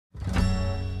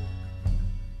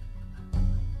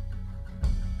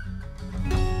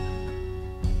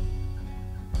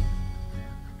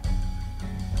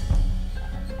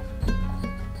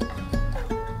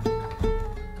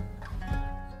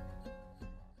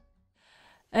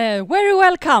Very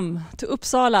welcome to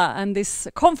Uppsala and this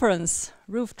conference,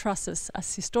 Roof Trusses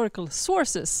as Historical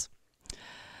Sources.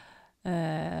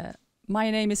 My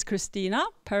name is Kristina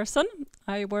Persson.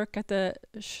 I work at the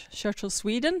Church of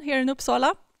Sweden here in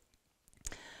Uppsala.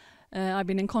 I've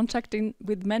been in contact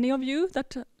with many of you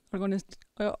that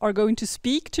are going to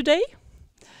speak today.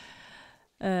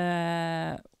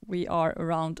 We are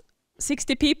around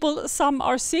 60 people. Some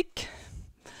are sick,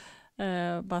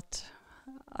 but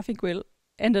I think we'll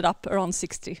ended up around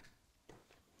 60.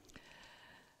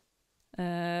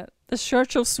 The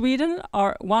Church of Sweden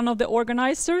are one of the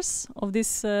organizers of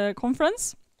this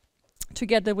conference,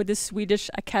 together with the Swedish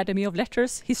Academy of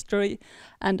Letters, History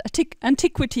and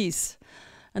Antiquities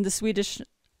and the Swedish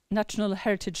National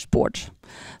Heritage Board.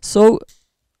 So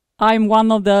I'm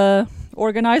one of the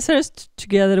organizers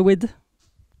together with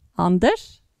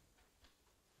Anders.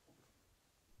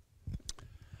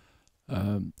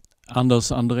 Anders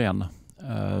Andrén,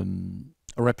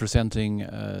 representing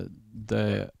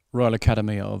the Royal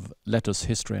Academy of Letters,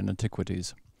 History and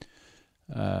Antiquities,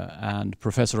 and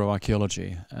Professor of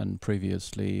Archaeology and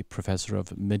previously Professor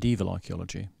of Medieval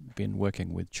Archaeology, been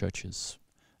working with churches,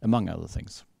 among other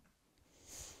things.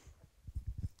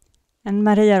 And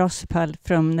Maria Rossipal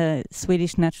from the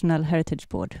Swedish National Heritage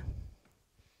Board.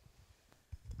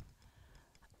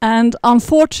 And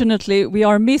unfortunately, we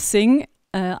are missing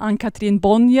Ann-Katrin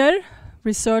Bonnier,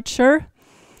 researcher.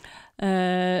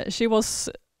 She was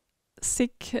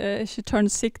sick. She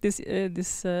turned sick this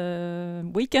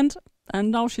weekend,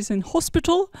 and now she's in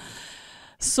hospital.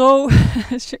 So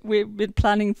we've been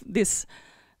planning this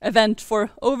event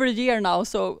for over a year now.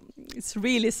 So it's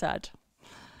really sad.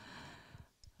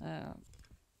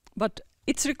 But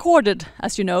it's recorded,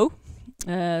 as you know.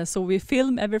 So we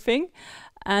film everything,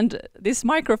 and this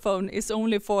microphone is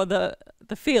only for the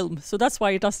film. So that's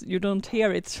why you don't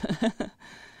hear it.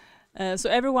 So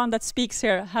everyone that speaks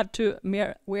here have to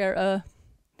wear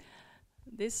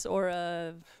this or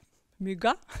a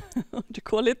mygga, what do you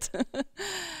call it?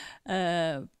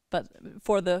 But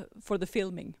for the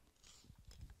filming.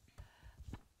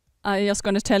 I'm just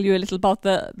going to tell you a little about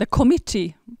the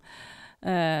committee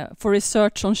for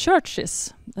research on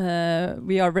churches.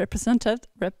 We are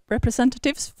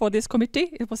representatives for this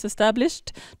committee. It was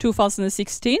established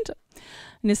 2016.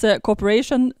 And it's a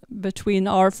cooperation between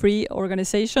our three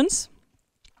organizations.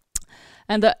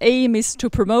 And the aim is to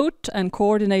promote and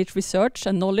coordinate research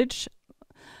and knowledge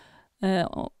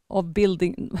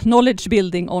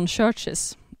building on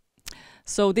churches.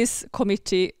 So this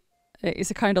committee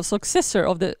is a kind of successor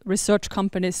of the research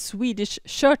company Swedish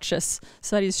Churches,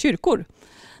 Sveriges kyrkor,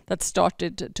 that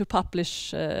started to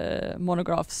publish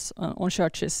monographs on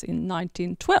churches in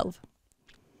 1912.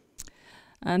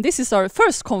 And this is our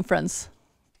first conference.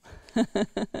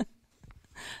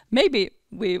 Maybe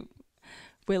we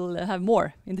will have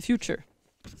more in the future.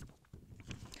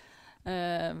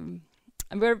 And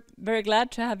we're very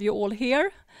glad to have you all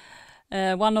here.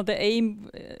 One of the aim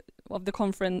of the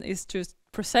conference is to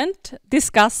present,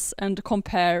 discuss and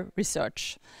compare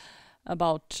research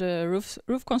about roof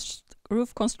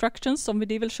constructions of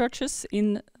medieval churches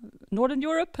in Northern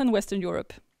Europe and Western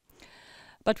Europe.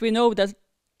 But we know that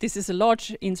this is a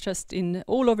large interest in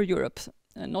all over Europe,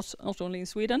 not only in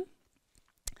Sweden.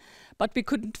 But we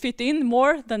couldn't fit in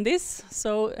more than this,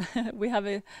 so we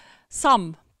have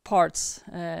some parts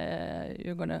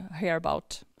you're going to hear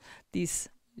about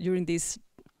during these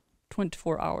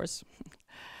 24 hours.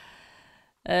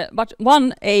 But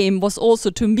one aim was also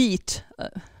to meet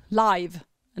live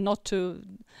and not to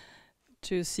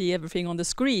see everything on the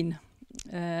screen.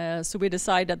 So we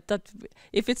decided that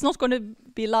if it's not going to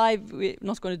be live, we're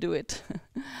not going to do it.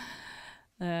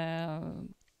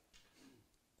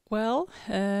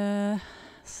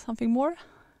 Something more?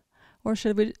 Or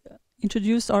shall we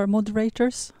introduce our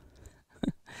moderators?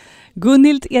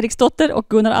 Gunhild Eriksdotter och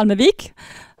Gunnar Almevik.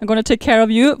 I'm going to take care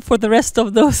of you for the rest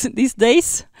of these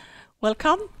days.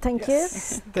 Welcome. Thank you.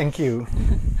 Thank you.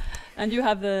 And you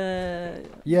have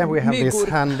we have this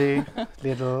handy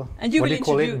little, and you what do you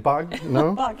call it, bug?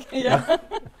 No? Bug, yeah.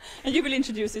 And you will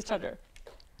introduce each other.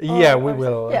 Yeah, we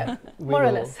will. Yeah, more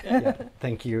or less. Yeah,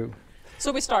 thank you.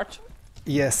 So we start.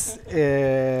 Yes.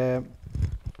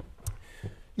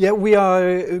 We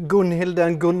are Gunhild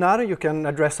and Gunnar. You can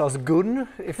address us Gun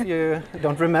if you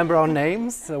don't remember our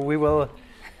names. So we will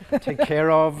take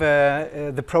care of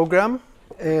the program.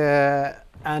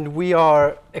 And we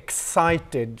are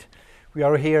excited. We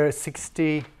are here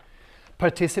 60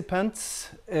 participants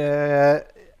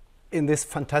in this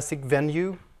fantastic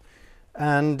venue.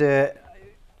 And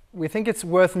we think it's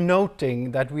worth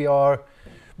noting that we are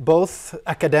both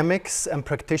academics and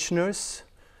practitioners,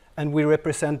 and we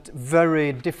represent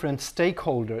very different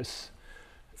stakeholders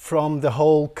from the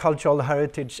whole cultural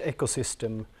heritage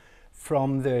ecosystem,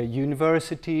 from the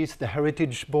universities, the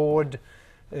heritage board,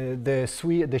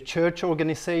 the church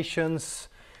organizations,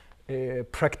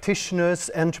 practitioners,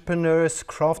 entrepreneurs,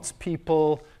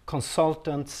 craftspeople,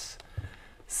 consultants.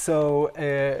 So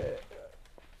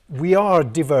we are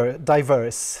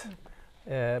diverse,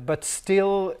 but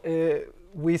still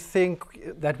we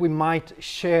think that we might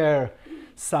share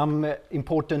some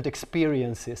important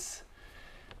experiences.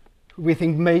 We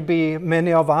think maybe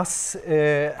many of us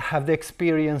have the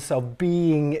experience of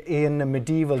being in a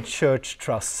medieval church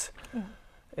truss,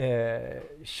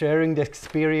 sharing the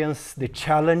experience, the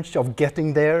challenge of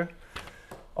getting there,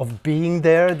 of being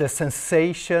there, the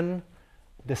sensation,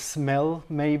 the smell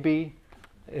maybe,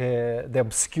 the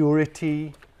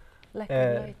obscurity, lack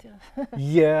of light,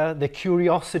 yeah, the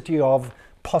curiosity of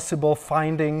possible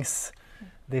findings,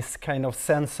 this kind of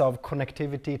sense of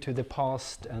connectivity to the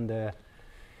past and the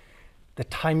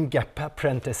time gap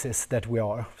apprentices that we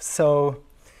are. So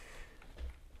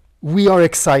we are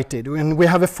excited, and we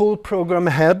have a full program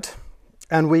ahead,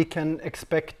 and we can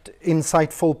expect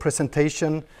insightful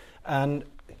presentation and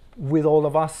with all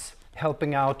of us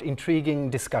helping out intriguing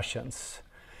discussions.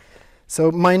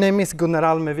 So my name is Gunnar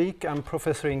Almevik. I'm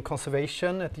professor in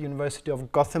conservation at the University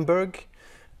of Gothenburg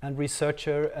and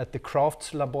researcher at the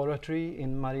Crafts Laboratory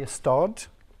in Mariestad.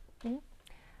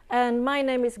 And my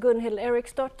name is Gunhild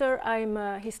Eriksdotter. I'm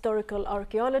a historical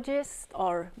archaeologist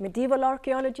or medieval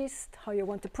archaeologist, how you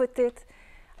want to put it.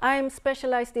 I'm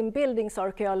specialized in buildings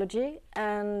archaeology,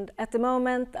 and at the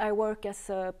moment I work as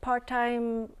a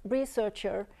part-time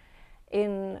researcher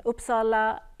in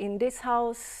Uppsala, in this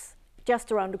house, just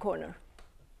around the corner.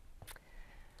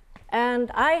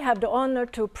 And I have the honor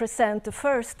to present the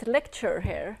first lecture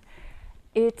here.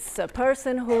 It's a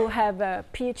person who have a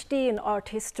PhD in art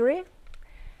history.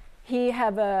 He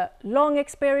have a long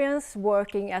experience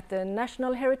working at the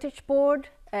National Heritage Board,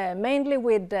 mainly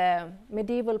with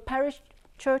medieval parish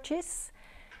churches.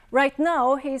 Right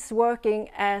now he's working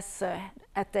as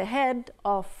at the head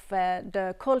of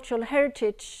the cultural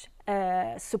heritage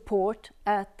support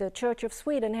at the Church of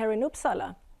Sweden here in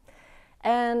Uppsala.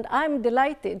 And I'm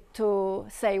delighted to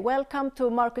say welcome to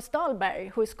Marcus Dahlberg,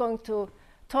 who is going to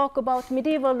talk about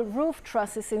medieval roof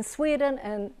trusses in Sweden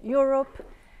and Europe,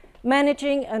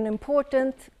 managing an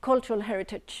important cultural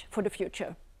heritage for the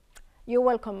future. You're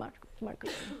welcome,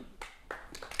 Marcus.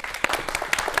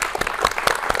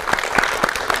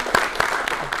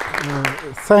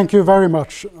 Thank you very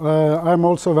much. I'm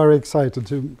also very excited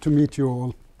to meet you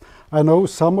all. I know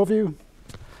some of you,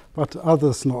 but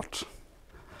others not.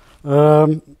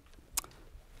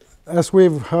 As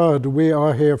we've heard, we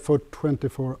are here for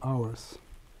 24 hours.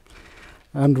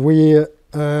 And we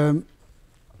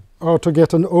are to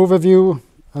get an overview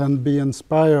and be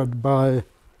inspired by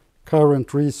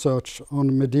current research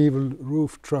on medieval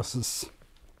roof trusses.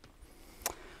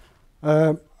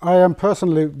 I am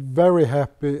personally very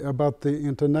happy about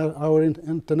our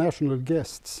international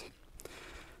guests,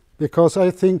 because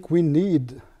I think we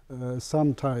need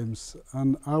sometimes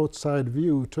an outside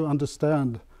view to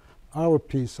understand our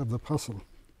piece of the puzzle.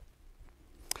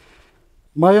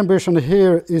 My ambition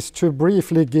here is to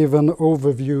briefly give an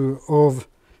overview of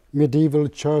medieval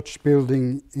church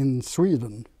building in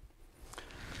Sweden,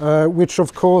 which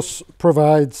of course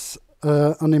provides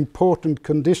an important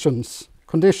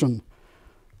condition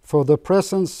for the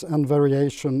presence and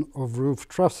variation of roof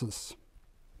trusses.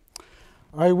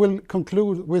 I will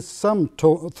conclude with some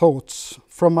thoughts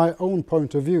from my own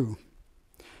point of view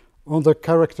on the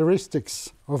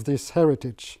characteristics of this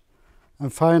heritage,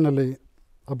 and finally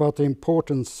about the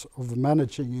importance of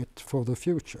managing it for the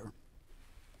future.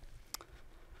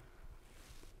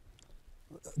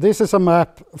 This is a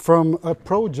map from a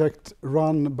project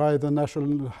run by the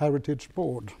National Heritage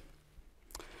Board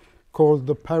called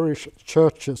the Parish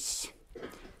Churches,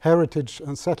 Heritage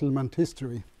and Settlement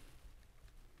History.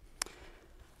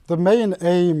 The main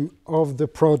aim of the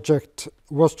project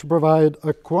was to provide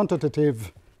a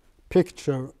quantitative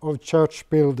picture of church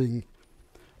building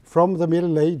from the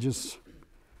Middle Ages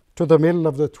to the middle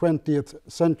of the 20th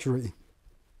century,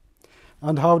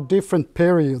 and how different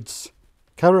periods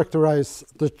characterize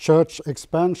the church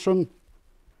expansion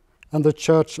and the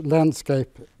church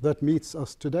landscape that meets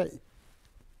us today.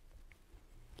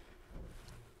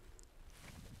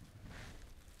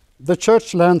 The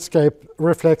church landscape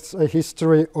reflects a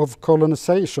history of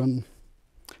colonization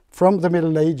from the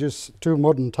Middle Ages to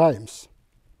modern times.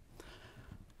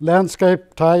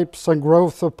 Landscape types and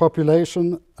growth of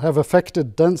population have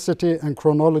affected density and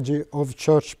chronology of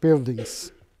church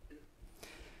buildings.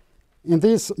 In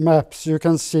these maps you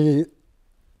can see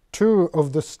two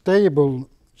of the stable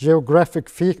geographic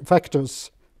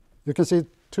factors. You can see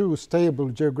two stable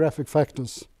geographic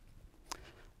factors,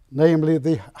 namely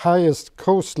the highest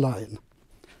coastline,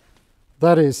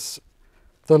 that is,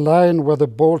 the line where the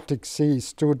Baltic Sea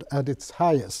stood at its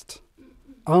highest,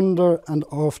 under and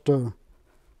after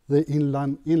the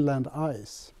inland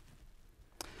ice.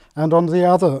 And on the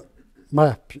other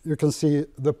map you can see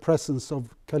the presence of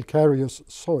calcareous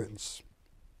soils.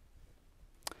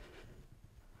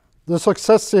 The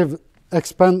successive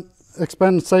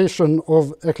expansion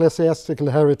of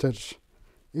ecclesiastical heritage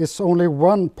is only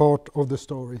one part of the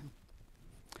story.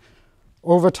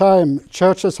 Over time,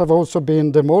 churches have also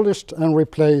been demolished and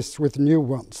replaced with new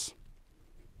ones.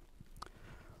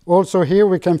 Also here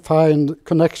we can find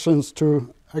connections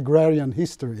to agrarian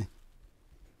history.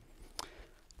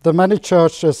 The many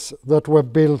churches that were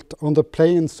built on the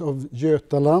plains of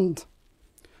Götaland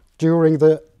during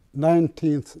the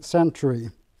 19th century,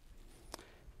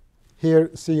 here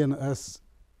seen as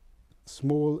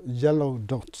small yellow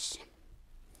dots,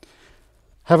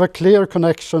 have a clear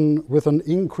connection with an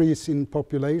increase in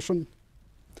population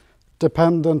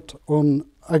dependent on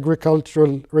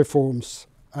agricultural reforms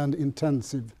and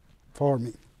intensive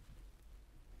farming.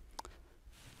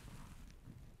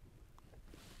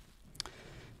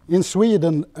 In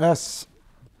Sweden, as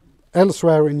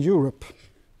elsewhere in Europe,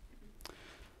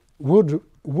 wood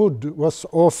was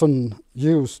often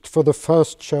used for the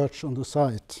first church on the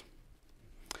site.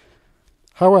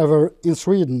 However, in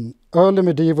Sweden, early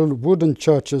medieval wooden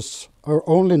churches are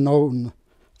only known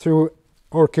through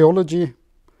archaeology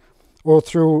or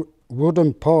through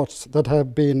wooden parts that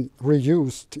have been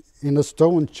reused in a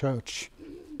stone church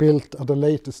built at a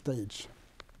later stage.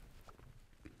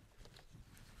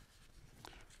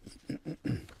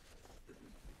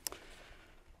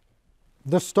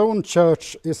 The stone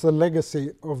church is a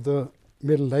legacy of the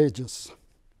Middle Ages.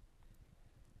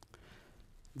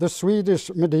 The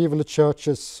Swedish medieval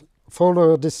churches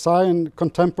follow a design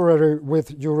contemporary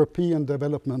with European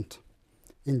development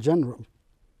in general.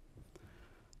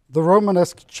 The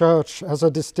Romanesque church has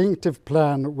a distinctive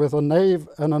plan with a nave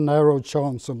and a narrow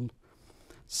chancel,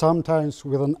 sometimes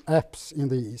with an apse in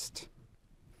the east.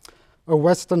 A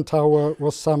western tower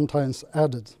was sometimes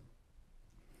added.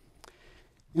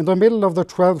 In the middle of the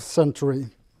 13th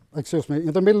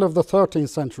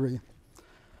century,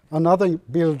 another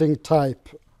building type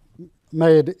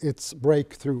made its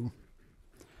breakthrough,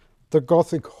 the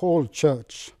Gothic hall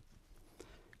church,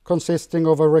 consisting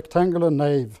of a rectangular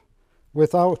nave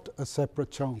without a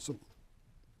separate chancel.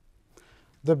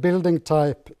 The building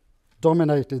type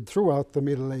dominated throughout the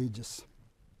Middle Ages.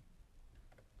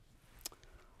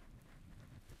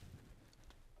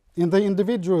 In the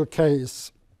individual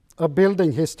case, a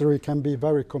building history can be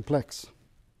very complex.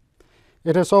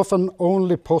 It is often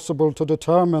only possible to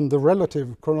determine the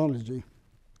relative chronology.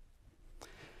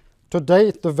 To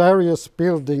date the various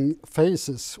building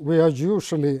phases, we are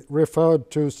usually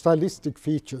referred to stylistic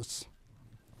features,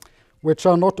 which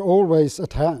are not always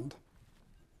at hand.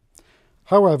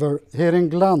 However, here in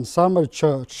Glanshammar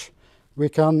Church, we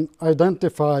can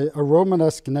identify a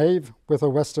Romanesque nave with a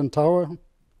western tower,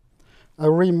 a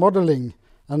remodeling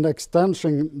and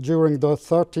extension during the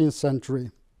 13th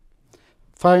century.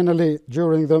 Finally,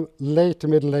 during the late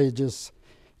Middle Ages,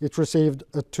 it received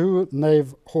a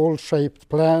two-nave hall-shaped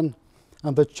plan,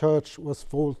 and the church was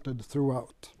vaulted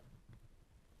throughout.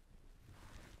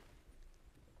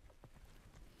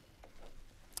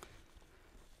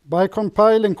 By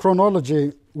compiling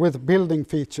chronology with building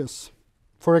features,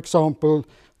 for example,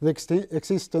 the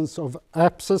existence of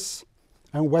apses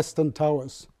and western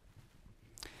towers,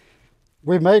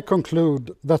 we may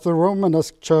conclude that the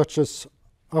Romanesque churches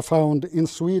are found in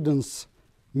Sweden's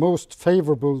most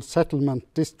favorable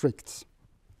settlement districts,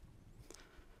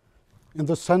 in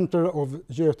the center of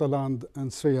Götaland and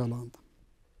Svealand.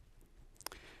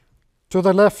 To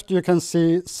the left you can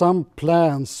see some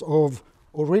plans of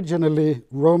originally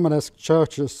Romanesque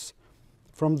churches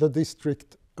from the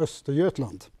district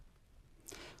Östergötland,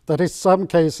 that in some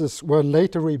cases were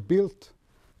later rebuilt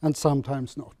and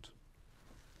sometimes not.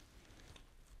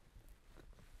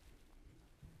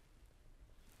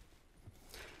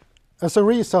 As a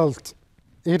result,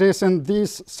 it is in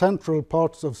these central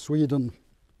parts of Sweden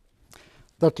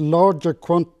that larger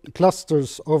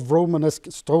clusters of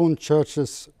Romanesque stone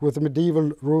churches with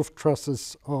medieval roof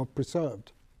trusses are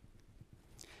preserved.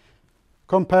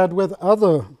 Compared with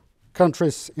other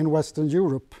countries in Western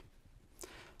Europe,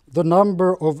 the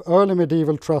number of early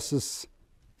medieval trusses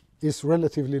is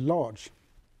relatively large.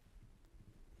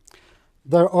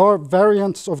 there are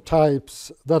variants of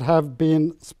types that have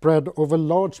been spread over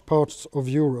large parts of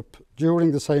Europe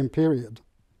during the same period.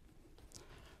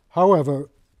 However,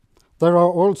 there are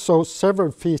also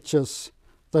several features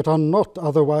that are not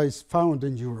otherwise found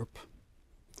in Europe.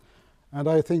 And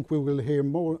I think we will hear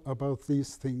more about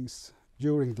these things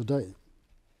during the day.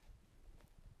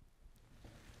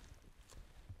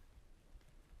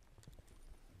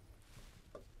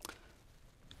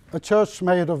 A church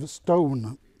made of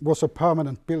stone was a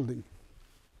permanent building.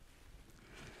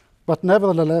 But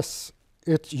nevertheless,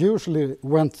 it usually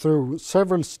went through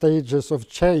several stages of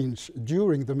change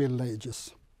during the Middle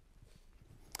Ages.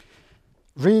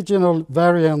 Regional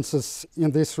variances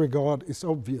in this regard is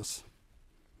obvious.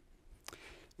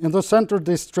 In the central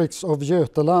districts of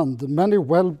Götaland, many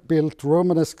well-built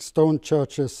Romanesque stone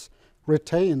churches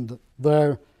retained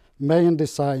their main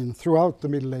design throughout the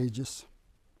Middle Ages.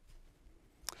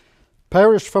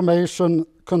 Parish formation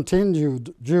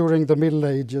continued during the Middle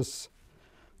Ages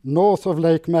north of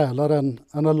Lake Mälaren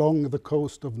and along the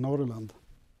coast of Norrland.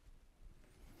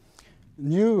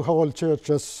 New hall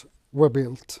churches were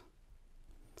built.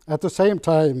 At the same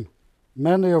time,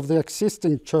 many of the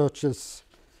existing churches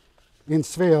in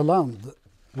Svealand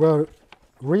were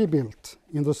rebuilt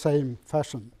in the same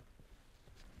fashion.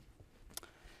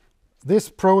 This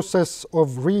process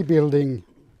of rebuilding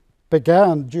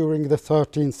began during the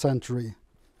 13th century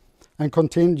and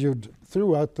continued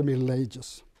throughout the Middle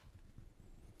Ages.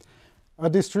 A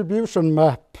distribution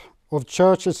map of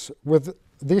churches with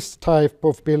this type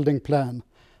of building plan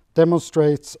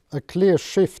demonstrates a clear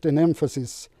shift in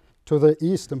emphasis to the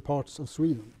eastern parts of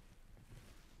Sweden.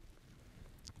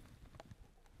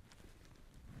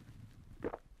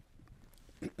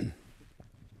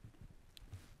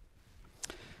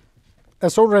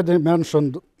 As already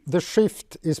mentioned, the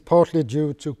shift is partly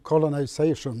due to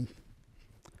colonization.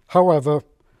 However,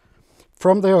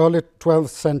 from the early 12th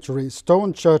century,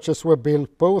 stone churches were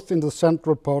built both in the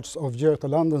central parts of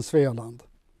Götaland and Svealand.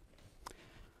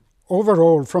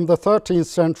 Overall, from the 13th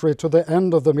century to the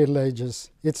end of the Middle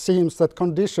Ages, it seems that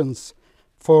conditions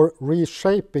for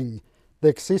reshaping the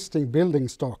existing building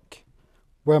stock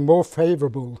were more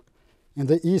favorable in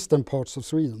the eastern parts of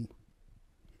Sweden.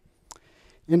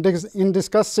 In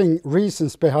discussing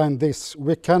reasons behind this,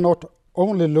 we cannot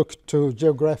only look to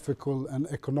geographical and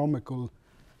economical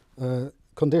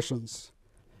conditions.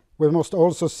 We must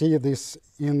also see this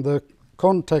in the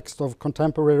context of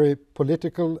contemporary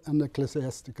political and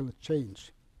ecclesiastical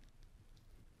change.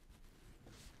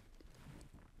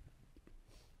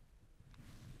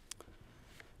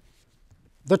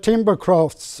 The timber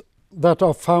crafts that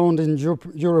are found in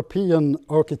European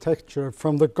architecture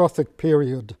from the Gothic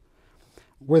period,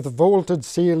 with vaulted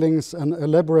ceilings and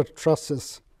elaborate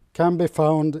trusses, can be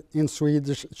found in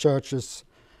Swedish churches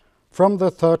from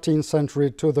the 13th century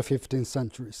to the 15th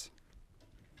centuries.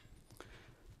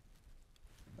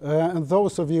 And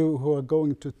those of you who are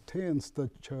going to Tensta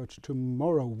Church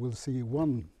tomorrow will see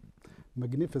one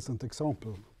magnificent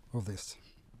example of this.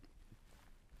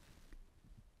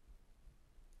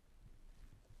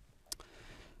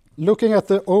 Looking at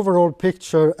the overall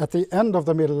picture at the end of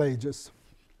the Middle Ages,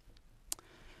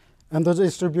 and the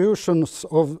distributions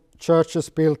of churches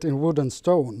built in wood and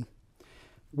stone,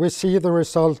 we see the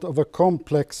result of a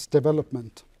complex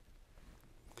development.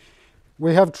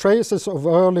 We have traces of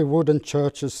early wooden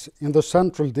churches in the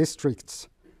central districts,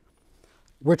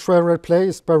 which were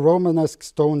replaced by Romanesque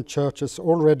stone churches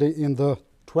already in the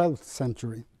 12th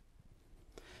century.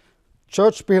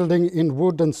 Church building in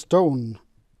wood and stone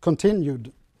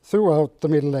continued throughout the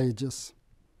Middle Ages.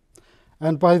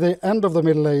 And by the end of the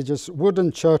Middle Ages,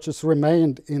 wooden churches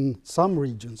remained in some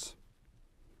regions.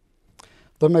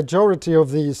 The majority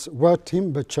of these were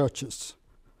timber churches,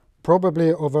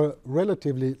 probably of a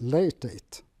relatively late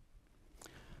date.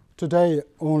 Today,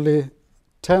 only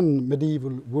 10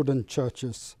 medieval wooden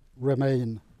churches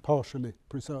remain partially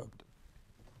preserved.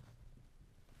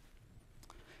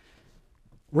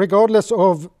 Regardless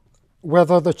of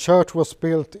whether the church was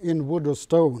built in wood or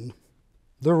stone,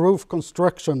 the roof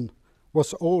construction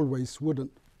was always wooden.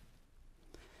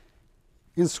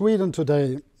 In Sweden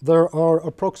today, there are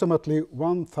approximately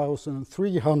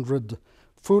 1,300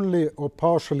 fully or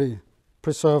partially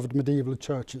preserved medieval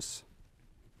churches,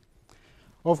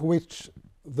 of which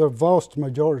the vast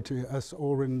majority, as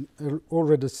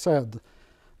already said,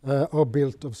 are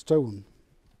built of stone.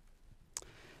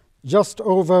 Just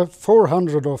over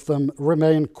 400 of them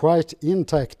remain quite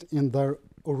intact in their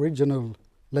original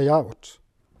layout,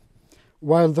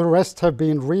 while the rest have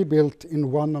been rebuilt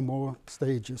in one or more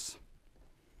stages.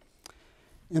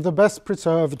 In the best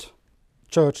preserved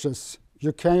churches,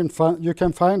 you can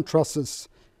find trusses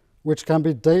which can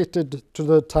be dated to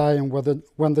the time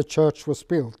when the church was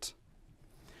built.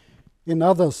 In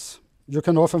others, you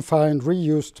can often find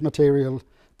reused material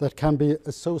that can be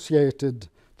associated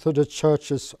to the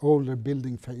church's older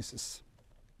building phases.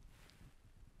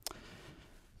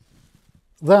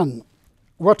 Then,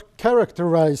 what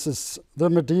characterizes the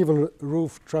medieval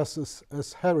roof trusses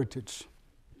as heritage?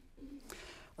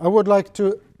 I would like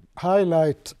to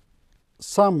highlight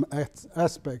some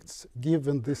aspects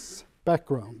given this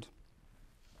background.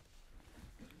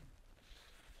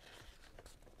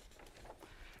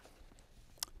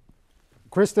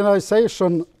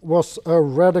 Christianization was a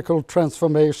radical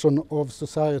transformation of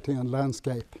society and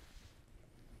landscape.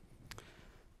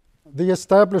 The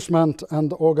establishment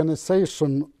and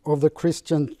organization of the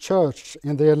Christian church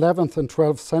in the 11th and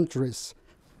 12th centuries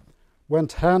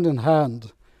went hand in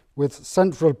hand with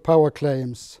central power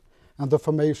claims and the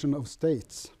formation of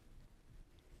states.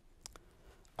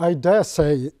 I dare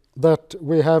say that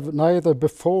we have neither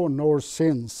before nor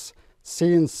since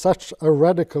seen such a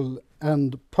radical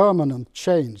and permanent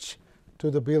change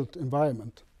to the built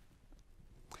environment.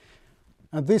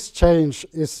 And this change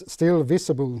is still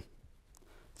visible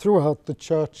throughout the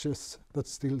churches that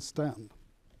still stand.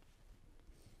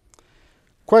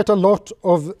 Quite a lot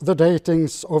of the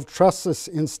datings of trusses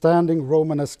in standing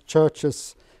Romanesque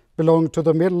churches belong to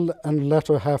the middle and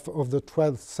latter half of the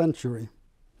 12th century.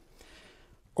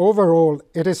 Overall,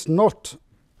 it is not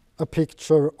a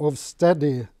picture of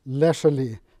steady,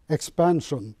 leisurely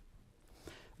expansion.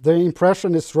 The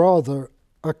impression is rather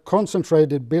a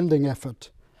concentrated building effort,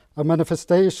 a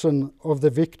manifestation of the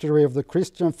victory of the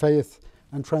Christian faith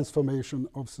and transformation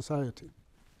of society.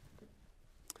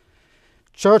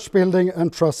 Church building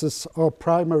and trusses are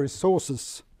primary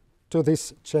sources to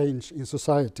this change in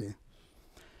society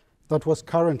that was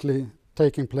currently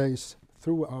taking place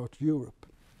throughout Europe.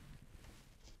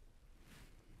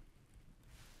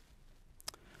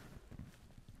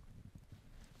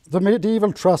 The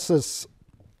medieval trusses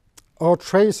are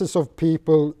traces of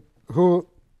people who,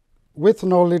 with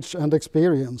knowledge and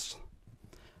experience,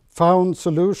 found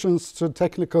solutions to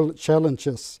technical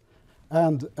challenges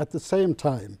and, at the same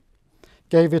time,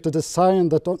 gave it a design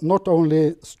that not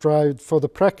only strived for the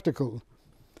practical,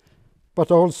 but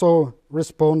also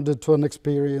responded to an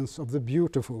experience of the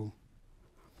beautiful.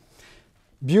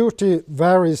 Beauty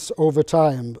varies over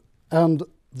time, and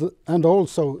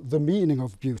also the meaning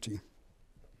of beauty.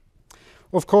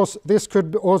 Of course, this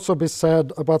could also be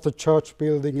said about the church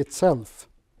building itself.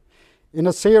 In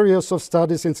a series of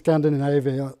studies in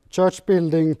Scandinavia, church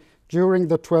building during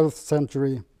the 12th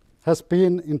century has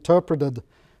been interpreted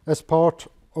as part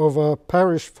of a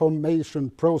parish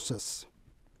formation process.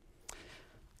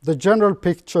 The general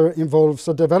picture involves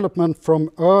a development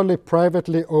from early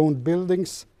privately owned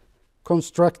buildings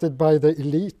constructed by the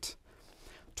elite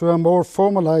to a more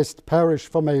formalized parish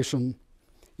formation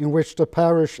in which the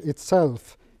parish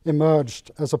itself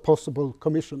emerged as a possible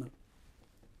commissioner.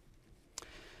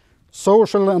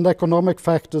 Social and economic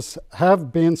factors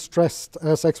have been stressed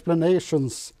as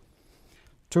explanations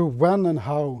to when and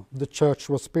how the church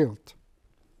was built.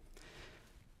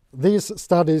 These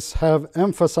studies have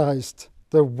emphasized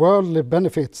the worldly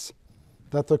benefits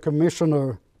that the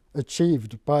commissioner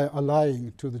achieved by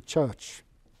allying to the church.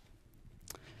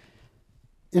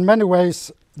 In many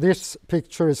ways, this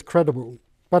picture is credible,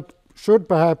 but should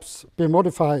perhaps be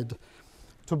modified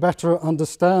to better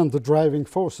understand the driving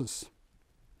forces.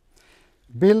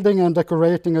 Building and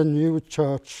decorating a new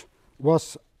church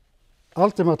was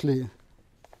ultimately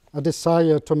a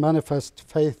desire to manifest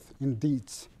faith in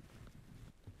deeds.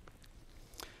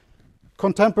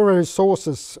 Contemporary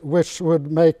sources which would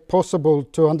make possible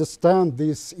to understand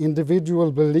these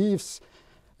individual beliefs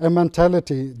and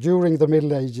mentality during the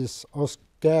Middle Ages are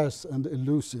scarce and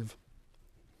elusive.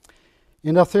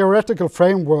 In a theoretical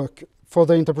framework for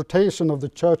the interpretation of the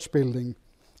church building,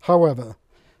 however,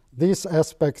 these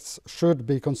aspects should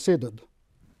be considered.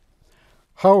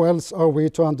 How else are we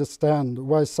to understand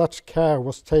why such care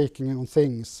was taken on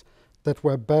things that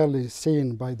were barely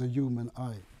seen by the human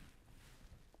eye?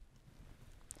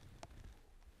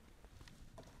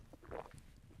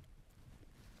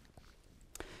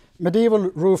 Medieval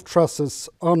roof trusses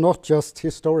are not just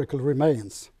historical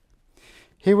remains.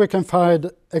 Here we can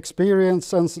find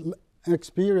experiences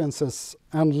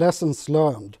and lessons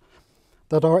learned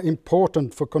that are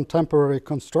important for contemporary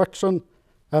construction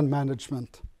and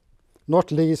management,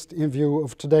 not least in view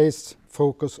of today's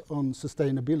focus on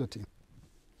sustainability.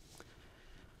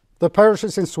 The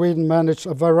parishes in Sweden manage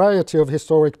a variety of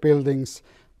historic buildings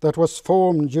that was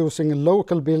formed using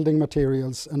local building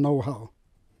materials and know-how.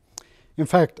 In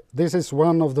fact, this is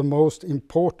one of the most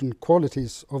important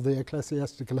qualities of the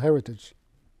ecclesiastical heritage.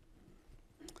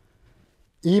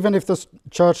 Even if the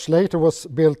church later was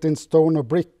built in stone or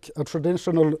brick, a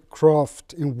traditional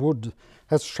craft in wood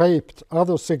has shaped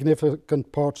other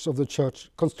significant parts of the church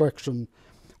construction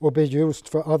or be used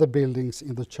for other buildings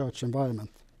in the church environment.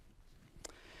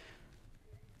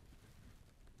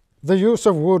 The use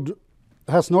of wood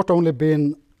has not only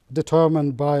been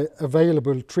determined by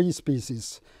available tree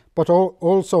species, but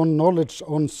also knowledge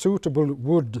on suitable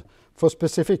wood for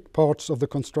specific parts of the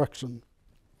construction.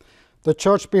 The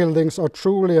church buildings are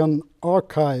truly an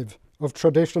archive of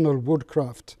traditional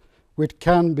woodcraft, which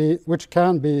can be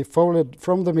followed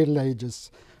from the Middle Ages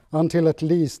until at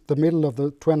least the middle of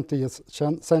the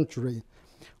 20th century,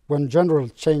 when general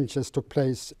changes took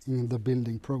place in the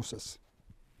building process.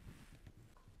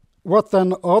 What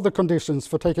then are the conditions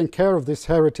for taking care of this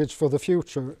heritage for the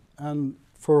future, and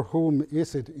for whom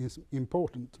is it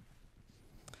important?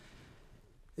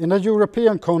 In a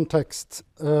European context,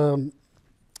 and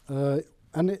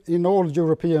in all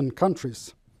European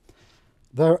countries,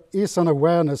 there is an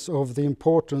awareness of the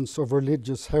importance of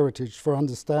religious heritage for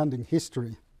understanding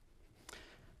history.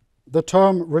 The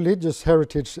term religious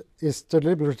heritage is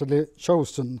deliberately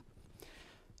chosen.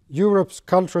 Europe's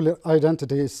cultural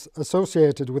identity is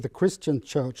associated with the Christian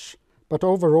church, but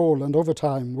overall and over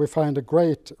time we find a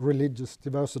great religious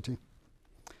diversity.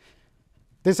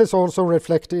 This is also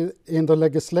reflected in the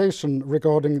legislation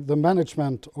regarding the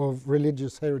management of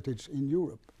religious heritage in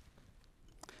Europe.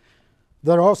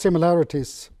 There are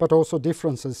similarities, but also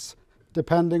differences,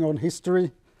 depending on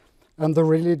history and the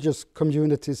religious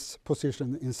community's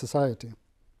position in society.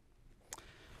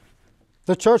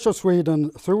 The Church of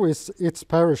Sweden, through its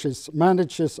parishes,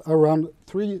 manages around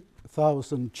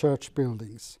 3,000 church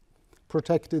buildings,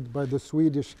 protected by the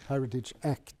Swedish Heritage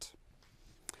Act.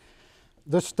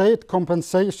 The state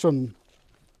compensates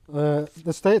the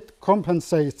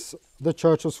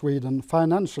Church of Sweden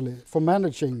financially for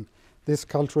managing this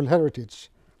cultural heritage.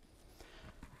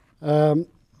 And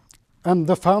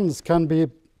the funds can be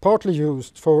partly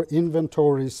used for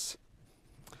inventories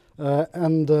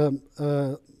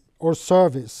or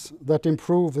service that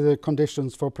improve the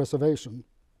conditions for preservation.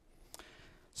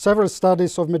 Several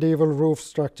studies of medieval roof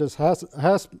structures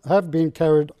have been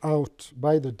carried out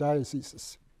by the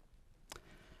dioceses.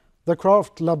 The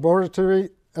craft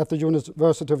laboratory at the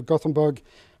University of Gothenburg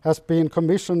has been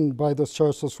commissioned by the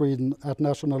Church of Sweden at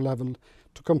national level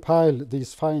to compile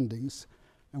these findings,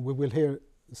 and we will hear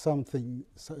something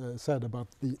said about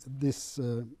this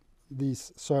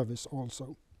service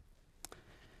also.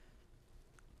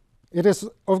 It is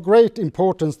of great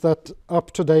importance that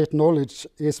up-to-date knowledge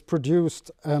is produced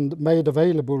and made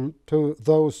available to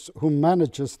those who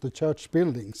manages the church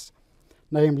buildings,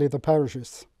 namely the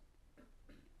parishes.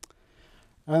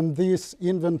 And these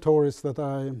inventories that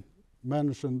I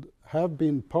mentioned have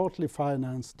been partly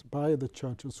financed by the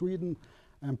Church of Sweden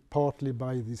and partly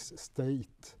by this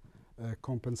state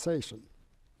compensation.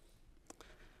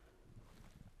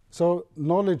 So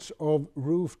knowledge of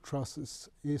roof trusses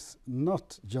is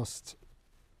not just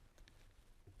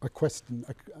a question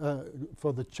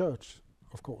for the church,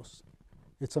 of course.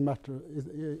 It's a matter,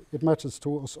 it matters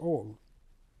to us all.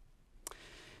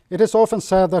 It is often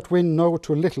said that we know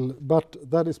too little, but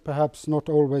that is perhaps not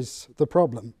always the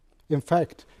problem. In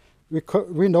fact,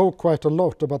 we know quite a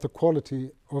lot about the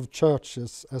quality of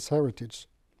churches as heritage.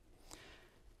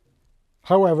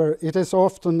 However, it is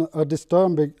often a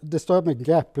disturbing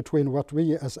gap between what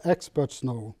we as experts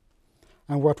know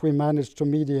and what we manage to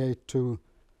mediate to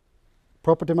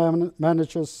property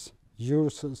managers,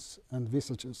 users, and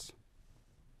visitors.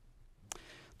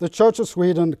 The Church of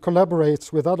Sweden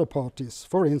collaborates with other parties,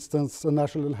 for instance, the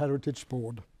National Heritage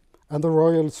Board and the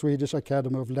Royal Swedish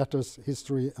Academy of Letters,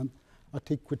 History and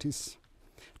Antiquities,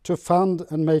 to fund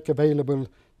and make available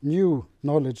new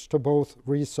knowledge to both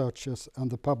researchers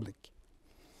and the public.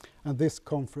 And this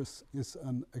conference is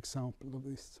an example of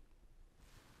this.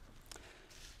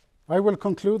 I will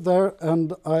conclude there,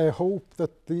 and I hope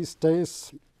that these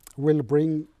days will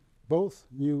bring both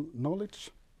new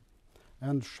knowledge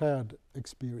and shared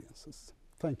experiences.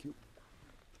 Thank you.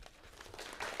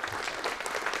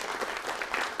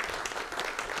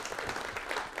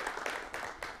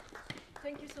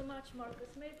 Thank you so much,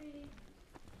 Marcus. Maybe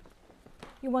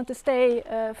you want to stay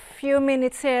a few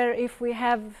minutes here if we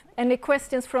have any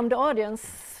questions from the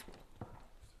audience.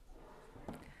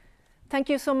 Thank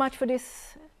you so much for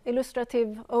this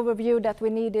illustrative overview that we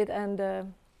needed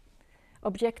and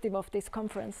objective of this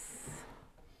conference.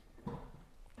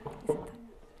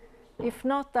 If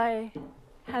not, I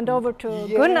hand over to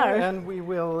Gunnar. And we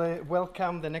will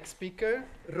welcome the next speaker,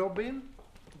 Robin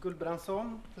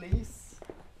Gulbrandsson, please.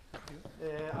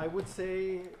 I would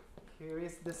say here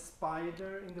is the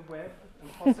spider in the web, and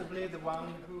possibly the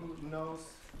one who knows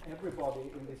everybody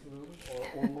in this room,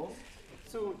 or almost.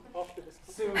 Soon after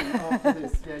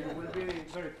this, yeah, you will be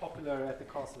very popular at the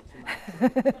castle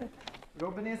tonight.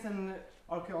 Robin is an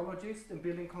archaeologist and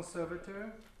building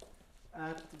conservator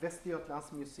at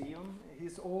Västergötlands Museum.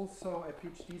 He's also a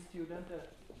PhD student at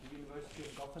the University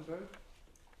of Gothenburg.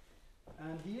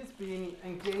 And he has been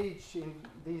engaged in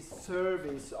the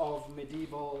service of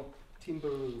medieval timber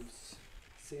roofs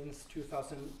since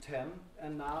 2010.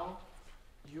 And now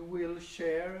you will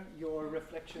share your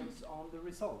reflections on the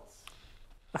results.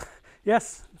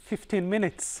 Yes, 15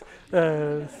 minutes.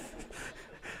 Can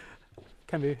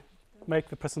we make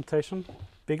the presentation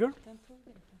bigger?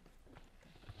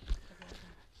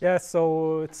 Yeah,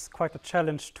 so it's quite a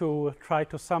challenge to try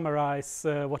to summarize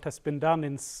what has been done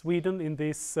in Sweden in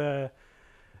these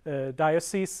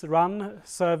diocese-run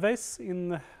surveys.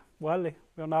 Well,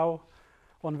 we are now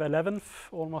on the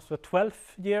 11th, almost the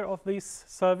 12th year of these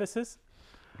services.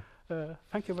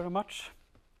 Thank you very much.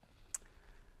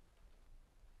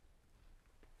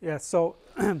 Yeah, so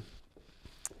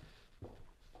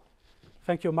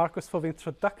thank you, Marcus, for the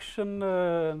introduction,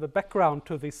 the background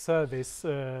to this service,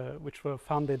 which were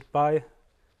funded by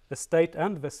the state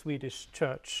and the Swedish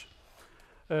Church,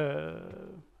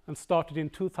 and started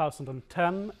in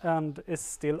 2010 and is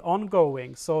still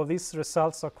ongoing. So these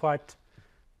results are quite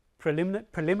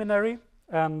preliminary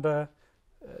and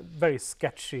very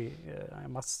sketchy, I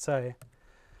must say.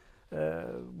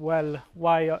 Well,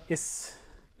 why is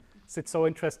it so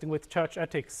interesting with church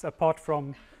ethics, apart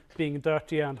from being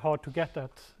dirty and hard to get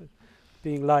at,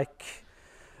 being like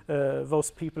those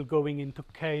people going into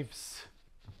caves?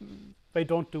 They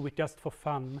don't do it just for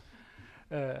fun.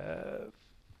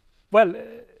 Well,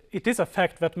 it is a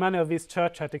fact that many of these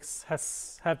church ethics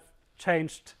have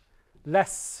changed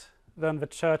less than the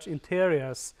church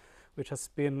interiors, which has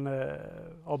been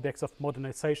objects of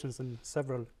modernizations in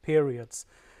several periods.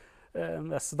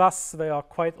 Thus, they are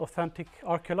quite authentic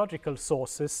archaeological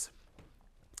sources.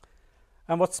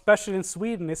 And what's special in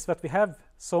Sweden is that we have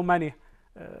so many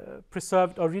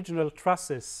preserved original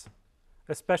trusses,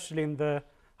 especially in the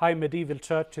high medieval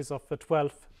churches of the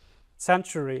 12th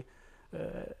century.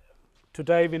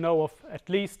 Today we know of at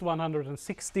least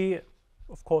 160.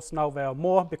 Of course, now there are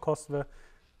more because the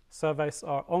surveys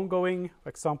are ongoing, for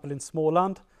example, in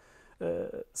Småland.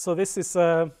 So this is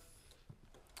a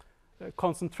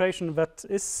concentration that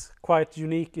is quite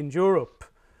unique in Europe.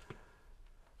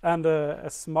 And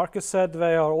as Marcus said,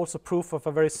 they are also proof of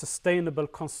a very sustainable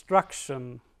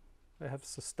construction. They have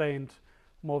sustained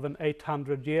more than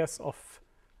 800 years of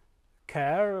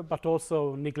care, but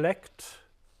also neglect,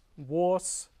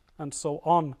 wars, and so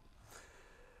on.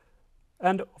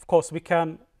 And of course, we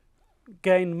can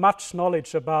gain much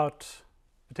knowledge about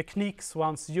the techniques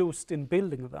once used in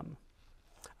building them,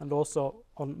 and also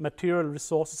on material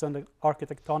resources and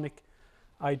architectonic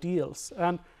ideals.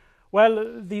 And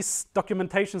well, these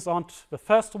documentations aren't the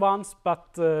first ones,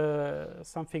 but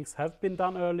some things have been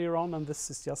done earlier on, and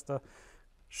this is just a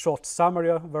short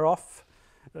summary thereof,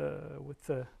 with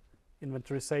the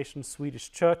inventorization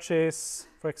Swedish churches,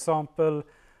 for example,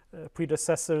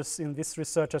 predecessors in this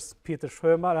research as Peter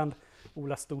Sjömar and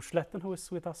Ola Storsletten, who is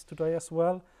with us today as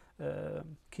well,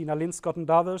 Kina Linscott and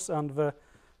others, and the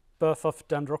birth of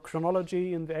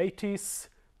dendrochronology in the 80s,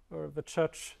 where the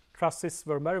church trusses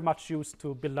were very much used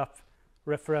to build up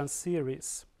reference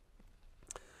series.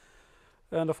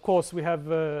 And of course we have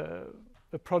the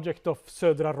project of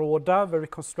Södra Råda, the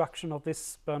reconstruction of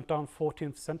this burnt down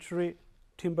 14th century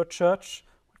timber church,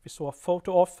 which we saw a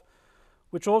photo of,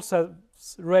 which also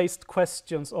raised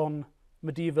questions on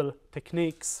medieval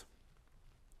techniques.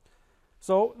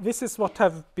 So this is what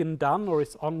have been done or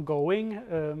is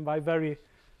ongoing by very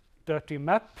dirty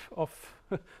map of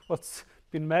what's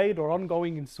been made or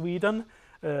ongoing in Sweden.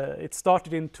 It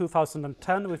started in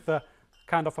 2010 with a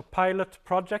kind of a pilot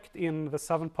project in the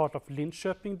southern part of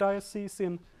Linköping diocese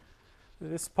in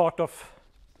this part of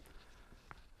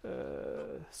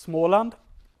Småland.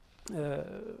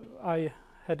 I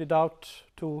headed out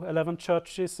to 11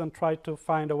 churches and tried to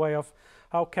find a way of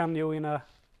how can you in a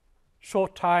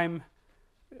short time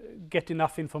get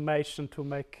enough information to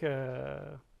make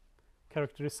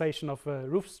characterization of a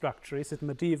roof structure. Is it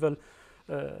medieval?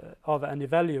 Are there any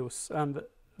values? And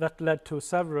that led to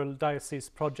several diocese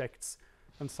projects,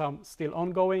 and some still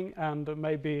ongoing, and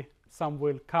maybe some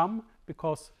will come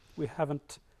because we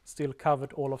haven't still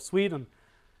covered all of Sweden.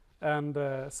 And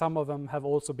some of them have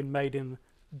also been made in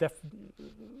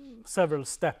several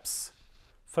steps.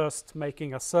 First,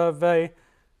 making a survey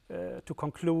to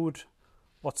conclude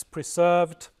what's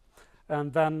preserved,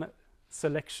 and then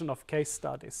selection of case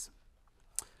studies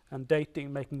and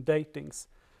making datings.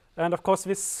 And of course,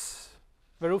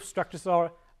 the roof structures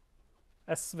are,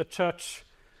 as the church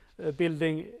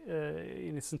building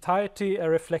in its entirety, a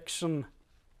reflection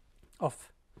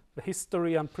of the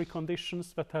history and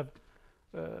preconditions that have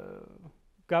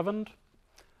governed.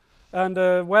 And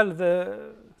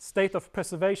the state of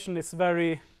preservation is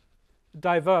very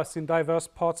diverse in diverse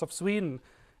parts of Sweden.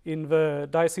 In the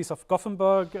Diocese of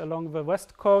Gothenburg, along the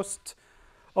west coast,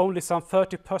 only some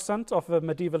 30% of the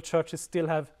medieval churches still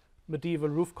have medieval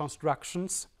roof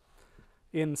constructions.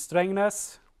 In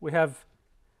Strängnäs, we have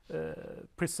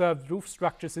preserved roof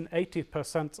structures in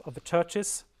 80% of the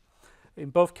churches. In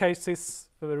both cases,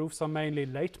 the roofs are mainly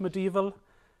late medieval,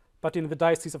 but in the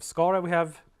Diocese of Skara, we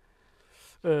have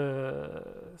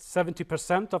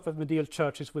 70% of the medieval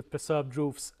churches with preserved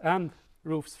roofs, and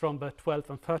roofs from the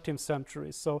 12th and 13th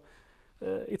centuries. So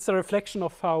it's a reflection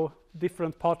of how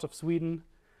different parts of Sweden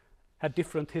had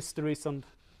different histories and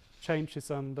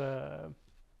changes and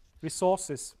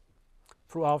resources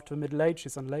throughout the Middle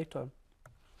Ages and later.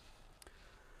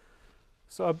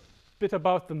 So a bit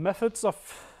about the methods of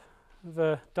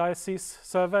the diocese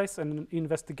surveys and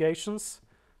investigations.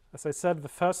 As I said, the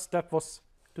first step was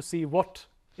to see what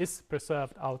is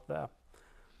preserved out there.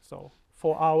 So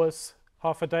 4 hours,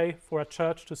 half a day for a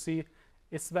church to see,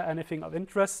 is there anything of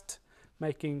interest,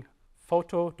 making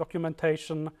photo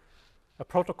documentation, a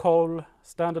protocol,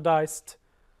 standardized,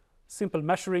 simple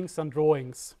measurings and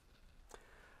drawings.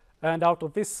 And out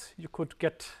of this you could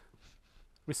get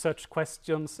research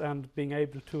questions and being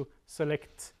able to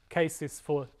select cases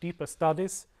for deeper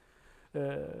studies,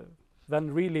 then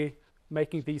really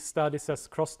making these studies as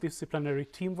cross-disciplinary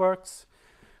teamworks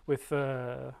with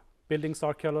buildings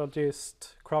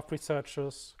archaeologists, craft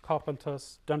researchers,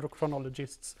 carpenters,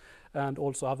 dendrochronologists, and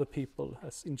also other people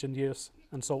as engineers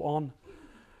and so on.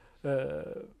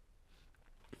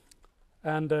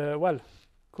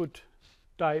 Could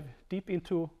dive deep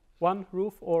into one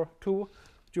roof or two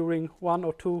during 1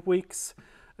 or 2 weeks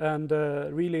and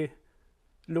really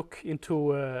look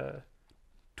into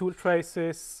tool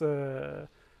traces, the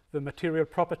material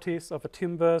properties of the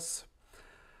timbers,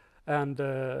 and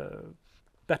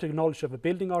better knowledge of the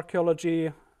building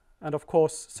archaeology, and of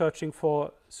course searching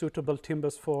for suitable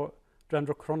timbers for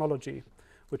dendrochronology,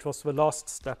 which was the last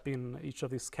step in each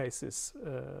of these cases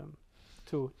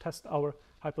to test our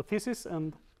hypothesis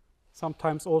and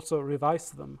sometimes also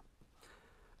revise them.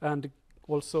 And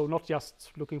also not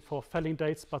just looking for felling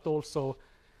dates, but also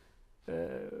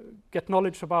get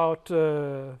knowledge about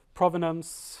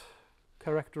provenance,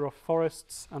 character of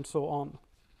forests, and so on.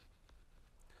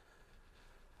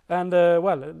 And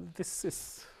this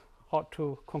is hard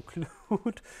to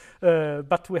conclude,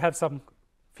 but we have some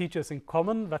features in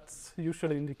common. That's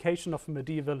usually an indication of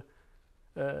medieval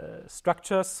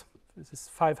structures. This is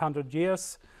 500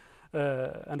 years.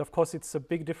 And of course, it's a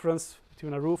big difference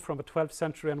between a roof from the 12th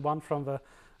century and one from the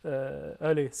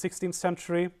early 16th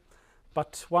century.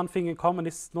 But one thing in common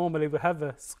is normally we have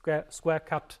a square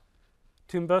cut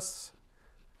timbers,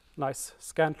 nice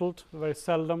scantled. Very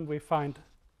seldom we find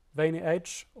veiny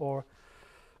edge or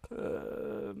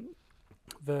the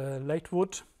late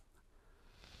wood.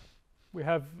 We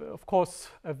have, of course,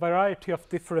 a variety of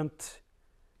different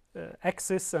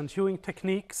axes and hewing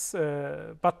techniques,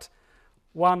 but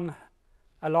one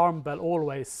alarm bell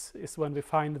always is when we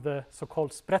find the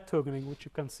so-called sprätthuggning, which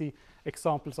you can see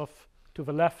examples of to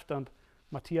the left, and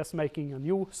Matthias making a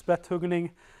new sprätthuggning,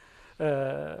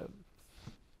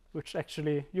 which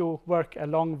actually you work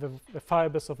along the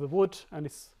fibers of the wood, and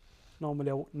it's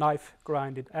normally a knife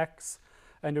grinded axe,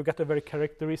 and you get a very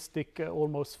characteristic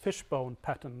almost fishbone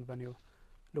pattern when you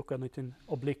look at it in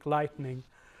oblique lighting.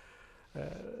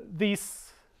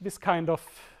 This kind of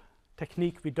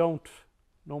technique we don't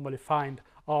normally find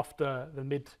after the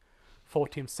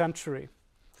mid-14th century.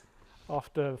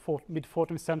 After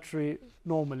mid-14th century,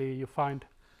 normally you find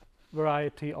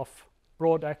variety of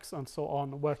broad axe and so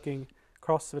on working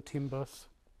across the timbers.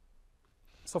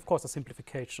 It's of course a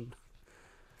simplification.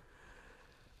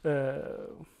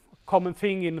 Common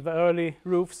thing in the early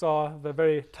roofs are the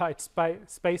very tight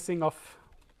spacing of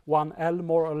 1 L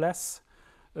more or less.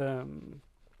 And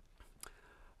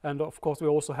of course we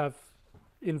also have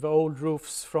in the old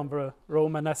roofs from the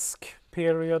Romanesque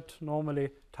period normally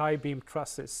tie beam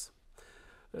trusses.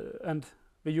 And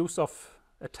the use of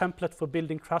a template for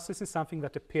building trusses is something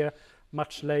that appear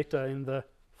much later in the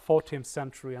 14th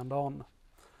century and on.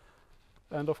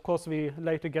 And of course we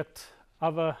later get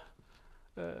other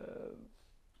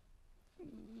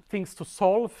things to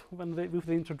solve with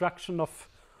the introduction of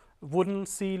wooden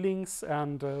ceilings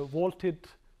and vaulted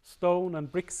stone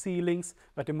and brick ceilings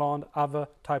that demand other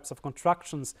types of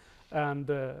constructions. And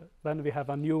then we have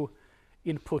a new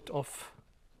input of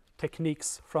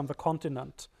techniques from the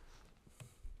continent.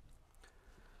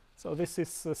 So this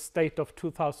is the state of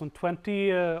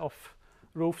 2020 of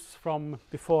roofs from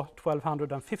before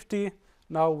 1250.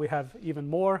 Now we have even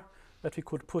more that we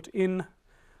could put in,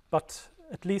 but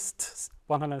at least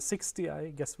 160. I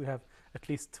guess we have at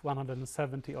least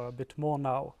 170 or a bit more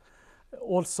now.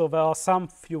 Also, there are some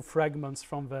few fragments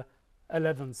from the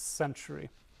 11th century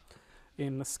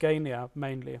in Scania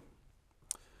mainly.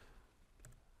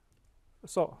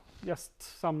 So just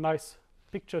some nice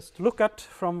pictures to look at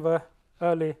from the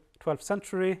early 12th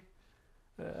century.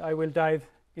 I will dive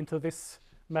into this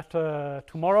matter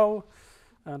tomorrow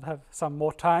and have some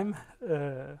more time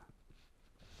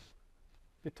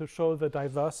to show the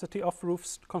diversity of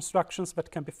roof constructions that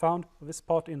can be found for this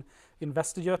part in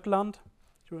Västergötland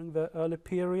during the early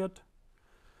period.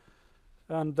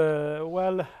 And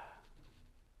well,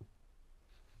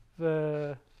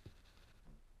 the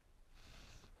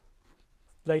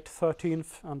late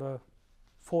 13th and the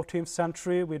 14th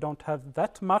century, we don't have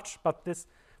that much, but this,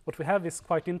 what we have is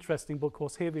quite interesting,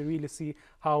 because here we really see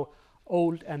how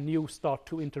old and new start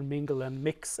to intermingle and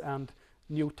mix, and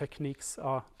new techniques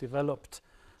are developed.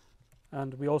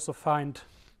 And we also find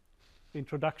the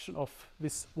introduction of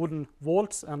these wooden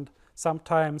vaults, and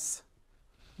sometimes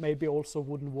maybe also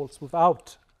wooden vaults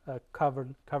without a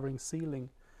covering ceiling.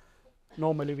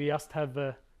 Normally we just have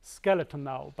a skeleton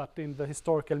now, but in the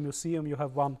historical museum you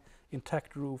have one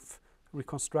intact roof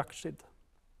reconstructed.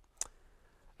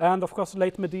 And of course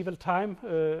late medieval time,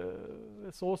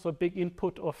 there's also a big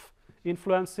input of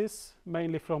influences,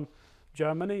 mainly from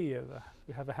Germany.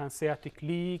 We have a Hanseatic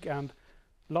League and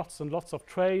lots and lots of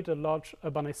trade, a large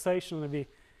urbanization, and we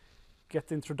get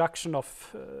the introduction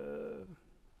of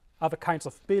other kinds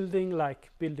of building,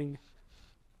 like building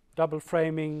double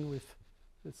framing with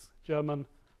this German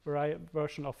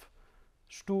version of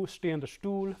stehende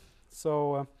Stuhl.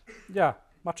 So yeah,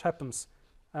 much happens.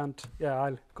 And yeah,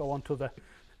 I'll go on to the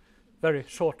very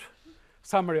short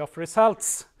summary of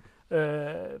results.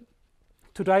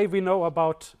 Today we know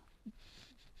about,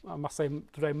 I must say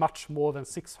today, much more than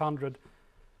 600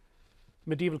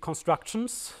 medieval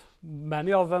constructions,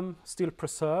 many of them still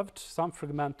preserved, some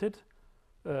fragmented.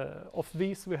 Of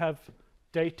these we have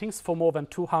datings for more than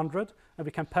 200, and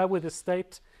we compare with the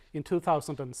state in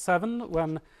 2007,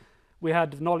 when we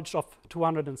had knowledge of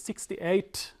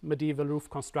 268 medieval roof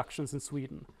constructions in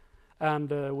Sweden,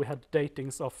 and we had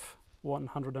datings of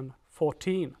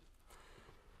 114.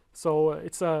 So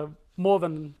it's more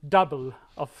than double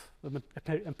of the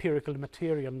empirical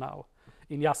material now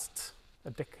in just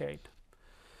a decade.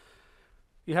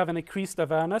 We have an increased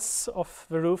awareness of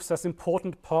the roofs as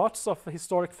important parts of the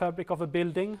historic fabric of a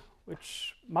building,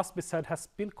 which must be said has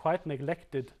been quite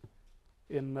neglected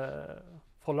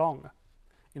for long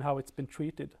in how it's been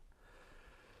treated.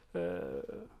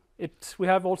 We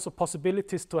have also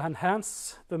possibilities to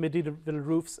enhance the medieval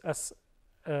roofs as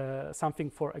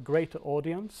something for a greater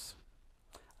audience,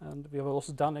 and we have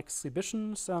also done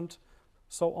exhibitions and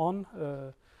so on.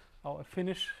 Our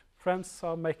Finnish friends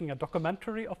are making a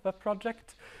documentary of that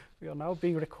project. We are now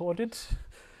being recorded.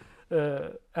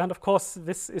 And of course,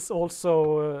 this is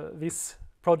also, these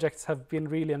projects have been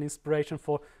really an inspiration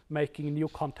for making new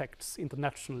contacts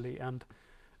internationally and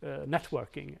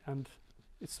networking. And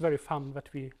it's very fun that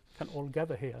we can all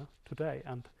gather here today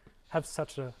and have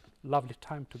such a lovely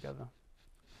time together.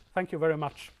 Thank you very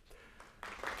much.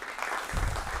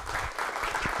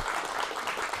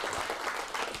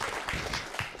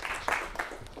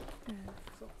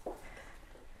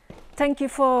 Thank you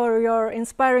for your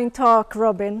inspiring talk,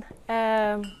 Robin.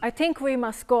 I think we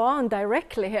must go on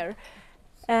directly here.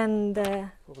 And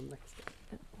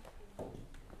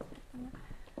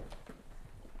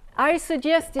I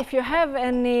suggest if you have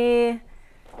any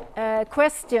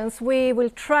questions, we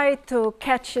will try to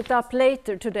catch it up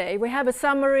later today. We have a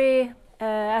summary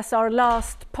as our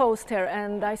last post here,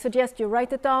 and I suggest you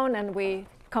write it down and we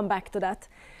come back to that.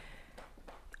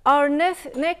 Our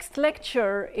next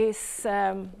lecture is,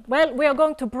 well, we are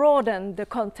going to broaden the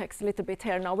context a little bit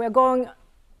here now. We are going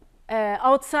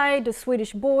outside the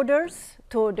Swedish borders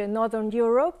to the Northern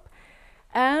Europe.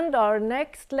 And our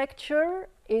next lecture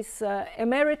is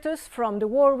emeritus from the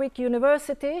Warwick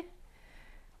University,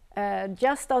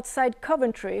 just outside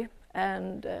Coventry.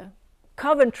 And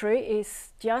Coventry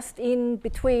is just in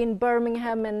between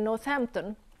Birmingham and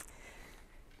Northampton.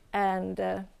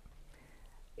 And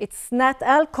it's Nat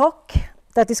Alcock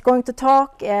that is going to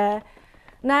talk.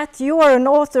 Nat, you are an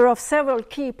author of several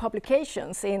key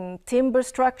publications in timber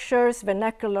structures,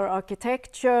 vernacular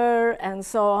architecture, and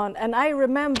so on. And I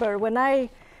remember when I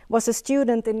was a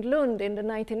student in Lund in the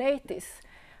 1980s,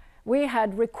 we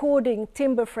had recording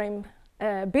timber frame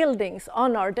buildings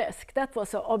on our desk. That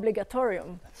was an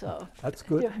obligatorium. So that's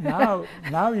good.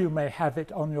 Now you may have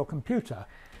it on your computer.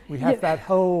 We have that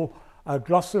whole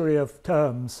glossary of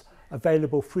terms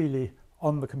available freely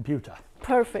on the computer.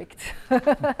 Perfect.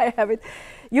 I have it.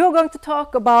 You're going to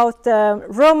talk about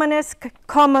Romanesque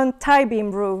common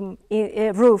tie-beam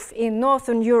roof in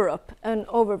Northern Europe, an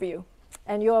overview.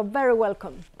 And you are very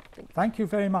welcome. Thank you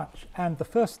very much. And the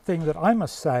first thing that I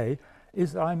must say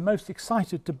is that I'm most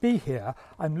excited to be here.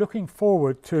 I'm looking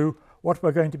forward to what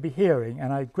we're going to be hearing,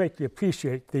 and I greatly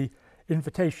appreciate the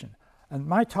invitation. And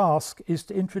my task is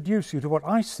to introduce you to what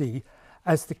I see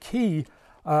as the key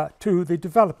to the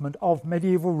development of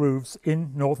medieval roofs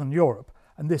in Northern Europe.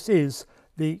 And this is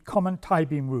the common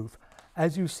tie-beam roof.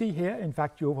 As you see here, in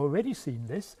fact, you've already seen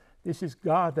this. This is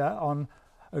Garda on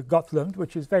Gotland,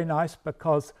 which is very nice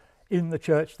because in the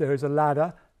church there is a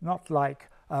ladder, not like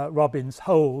Robin's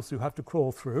holes you have to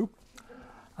crawl through.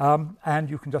 And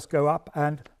you can just go up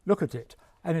and look at it.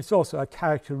 And it's also a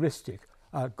characteristic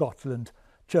Gotland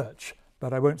church,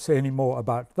 but I won't say any more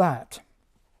about that.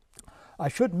 I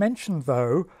should mention,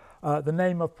 though, the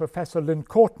name of Professor Lynn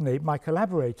Courtney, my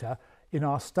collaborator in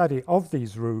our study of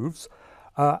these roofs,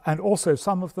 and also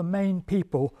some of the main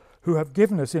people who have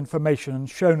given us information and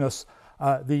shown us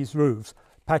these roofs.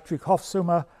 Patrick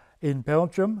Hofsummer in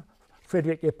Belgium,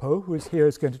 Fredrik Ippo, who is here,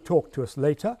 is going to talk to us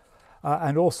later,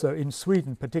 and also in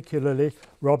Sweden, particularly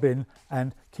Robin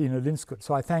and Kina Lindskut.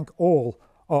 So I thank all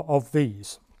of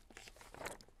these.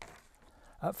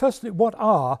 Firstly, what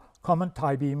are common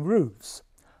tie-beam roofs?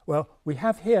 Well, we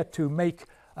have here to make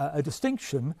a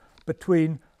distinction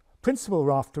between principal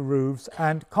rafter roofs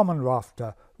and common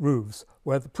rafter roofs,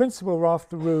 where the principal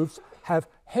rafter roofs have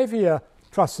heavier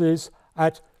trusses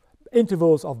at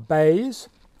intervals of bays,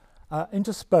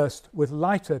 interspersed with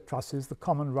lighter trusses, the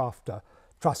common rafter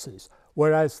trusses,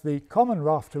 whereas the common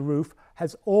rafter roof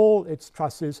has all its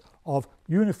trusses of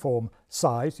uniform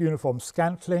size, uniform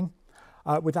scantling,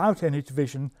 without any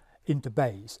division into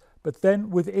bays. But then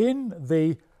within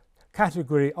the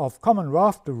category of common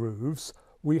rafter roofs,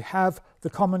 we have the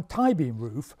common tie-beam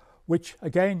roof, which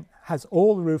again has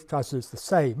all the roof trusses the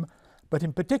same, but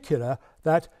in particular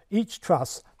that each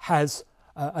truss has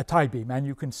a tie-beam, and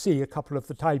you can see a couple of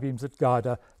the tie-beams at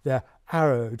Garda, they're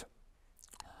arrowed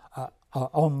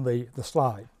on the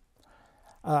slide.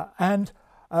 I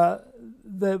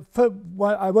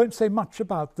won't say much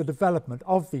about the development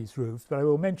of these roofs, but I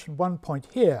will mention one point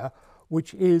here,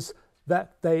 which is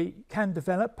that they can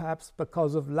develop, perhaps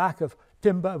because of lack of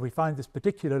timber, we find this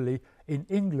particularly in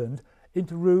England,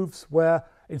 into roofs where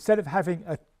instead of having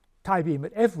a tie-beam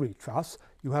at every truss,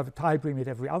 you have a tie-beam at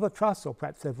every other truss, or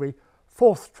perhaps every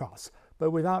fourth truss,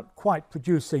 but without quite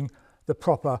producing the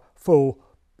proper full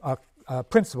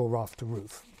principal rafter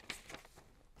roof.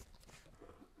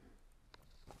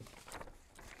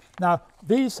 Now,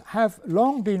 these have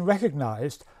long been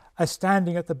recognized as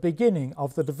standing at the beginning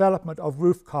of the development of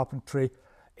roof carpentry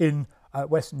in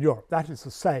Western Europe. That is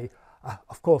to say,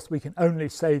 of course, we can only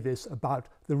say this about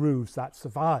the roofs that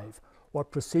survive. What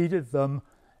preceded them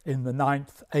in the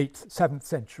 9th, 8th, 7th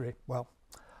century, well,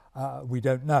 we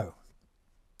don't know.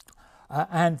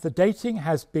 And the dating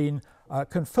has been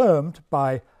confirmed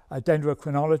by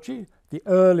dendrochronology, the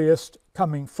earliest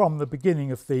coming from the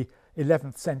beginning of the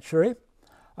 11th century,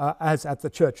 as at the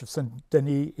Church of St.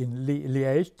 Denis in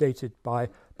Liège, dated by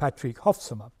Patrick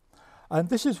Hofsummer. And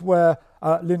this is where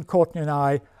Lynn Courtney and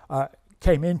I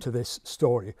came into this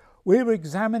story. We were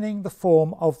examining the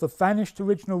form of the vanished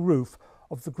original roof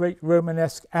of the great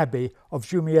Romanesque abbey of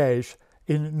Jumièges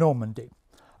in Normandy.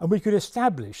 And we could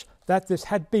establish that this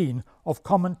had been of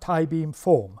common tie-beam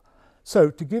form.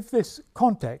 So to give this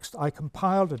context, I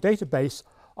compiled a database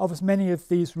of as many of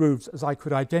these roofs as I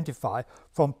could identify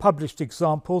from published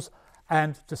examples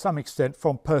and to some extent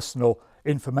from personal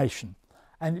information.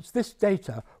 And it's this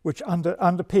data which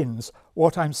underpins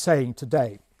what I'm saying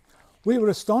today. We were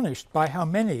astonished by how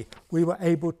many we were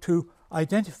able to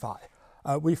identify.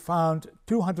 We found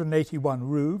 281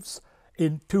 roofs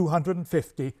in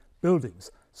 250 buildings.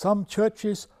 Some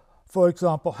churches, for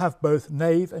example, have both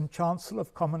nave and chancel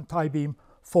of common tie-beam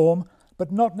form,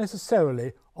 but not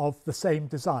necessarily of the same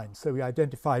design. So we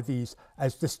identify these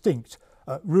as distinct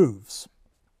roofs.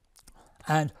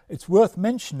 And it's worth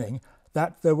mentioning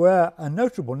that there were a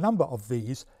notable number of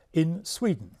these in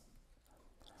Sweden.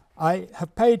 I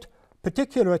have paid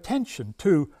particular attention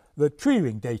to the tree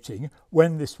ring dating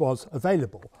when this was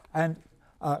available. And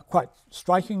quite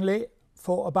strikingly,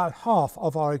 for about half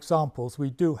of our examples we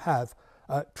do have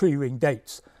tree ring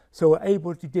dates. So we're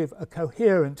able to give a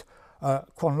coherent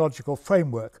chronological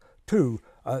framework to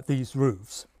these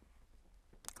roofs.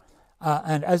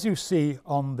 And as you see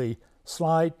on the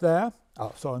slide there,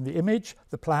 on the image,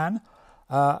 the plan,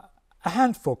 a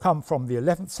handful come from the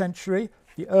 11th century,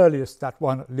 the earliest, that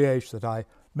one at Liège that I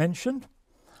mentioned,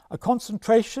 a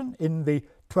concentration in the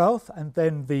 12th and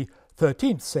then the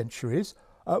 13th centuries,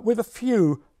 with a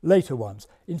few later ones.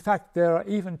 In fact, there are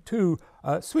even two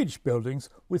Swedish buildings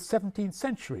with 17th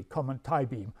century common tie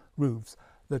beam roofs.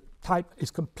 The type is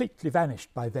completely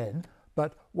vanished by then,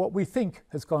 but what we think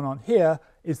has gone on here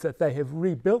is that they have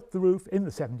rebuilt the roof in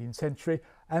the 17th century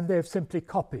and they have simply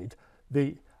copied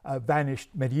the vanished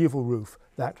medieval roof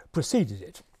that preceded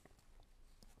it.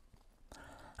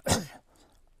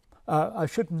 I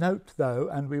should note, though,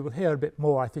 and we will hear a bit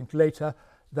more, I think, later,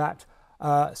 that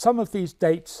some of these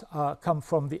dates come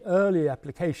from the early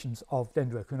applications of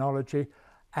dendrochronology,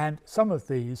 and some of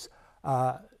these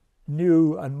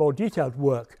new and more detailed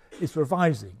work is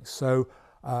revising. So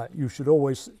you should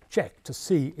always check to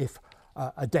see if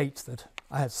a date that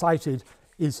I have cited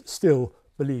is still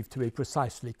believed to be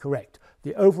precisely correct.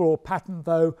 The overall pattern,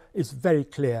 though, is very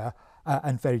clear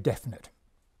and very definite.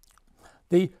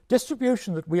 The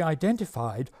distribution that we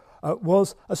identified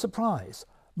was a surprise,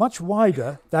 much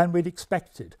wider than we'd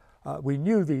expected. We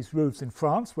knew these roofs in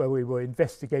France, where we were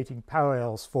investigating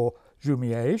parallels for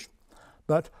Jumièges,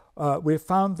 but we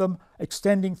found them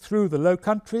extending through the Low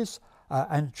Countries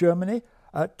and Germany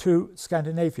to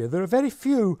Scandinavia. There are very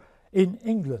few in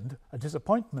England, a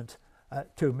disappointment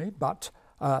to me, but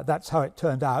that's how it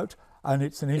turned out, and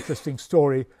it's an interesting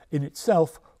story in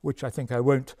itself, which I think I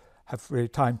won't have really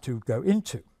time to go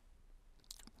into.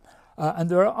 And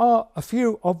there are a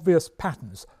few obvious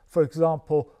patterns. For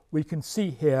example, we can see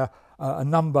here a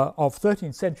number of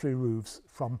 13th century roofs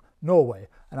from Norway,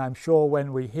 and I'm sure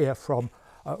when we hear from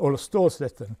Ola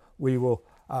Storsleten we will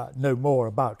know more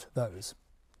about those.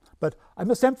 But I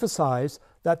must emphasize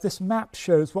that this map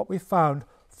shows what we found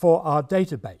for our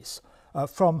database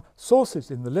from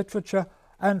sources in the literature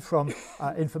and from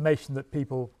information that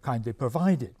people kindly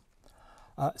provided.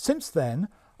 Since then,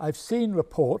 I've seen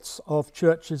reports of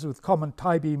churches with common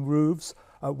tie beam roofs,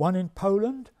 one in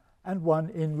Poland and one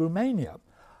in Romania.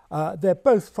 They're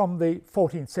both from the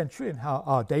 14th century and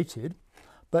are dated,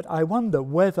 but I wonder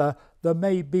whether there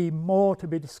may be more to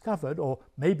be discovered, or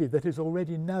maybe that is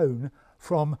already known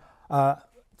from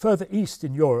further east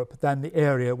in Europe than the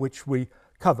area which we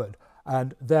covered.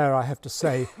 And there I have to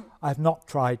say I've not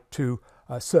tried to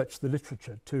search the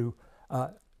literature to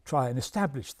try and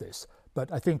establish this, but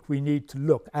I think we need to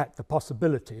look at the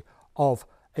possibility of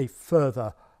a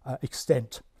further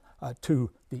extent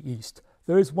to the east.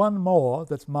 There is one more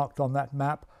that's marked on that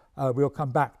map. We'll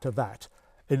come back to that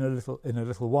in a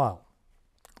little while.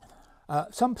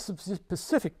 Some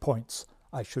specific points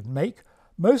I should make.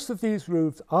 Most of these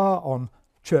roofs are on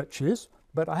churches,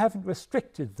 but I haven't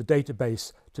restricted the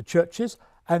database to churches,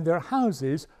 and there are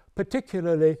houses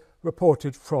particularly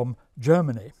reported from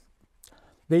Germany.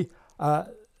 The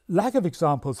lack of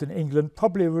examples in England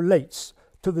probably relates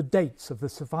to the dates of the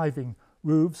surviving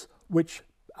roofs, which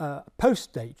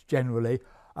post-date generally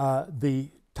the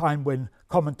time when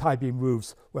common tie beam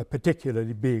roofs were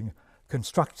particularly being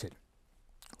constructed.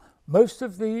 Most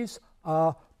of these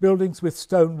are buildings with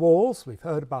stone walls. We've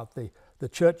heard about the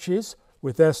churches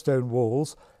with their stone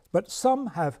walls, but some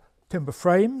have timber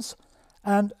frames,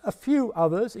 and a few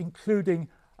others, including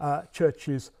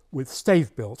churches with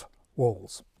stave-built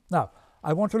walls. Now,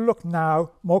 I want to look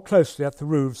now more closely at the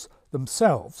roofs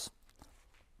themselves.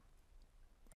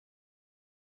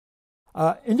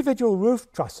 Individual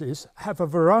roof trusses have a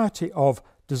variety of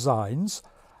designs,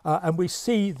 and we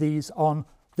see these on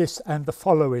this and the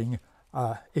following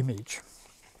image.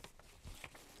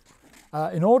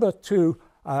 In order to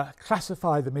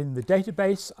classify them in the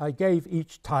database, I gave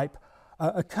each type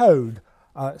a code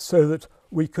so that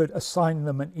we could assign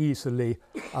them and easily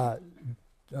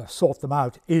sort them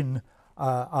out in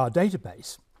our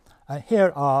database.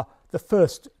 Here are the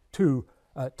first two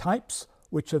types,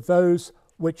 which are those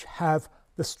which have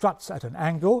the struts at an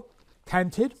angle,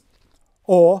 canted,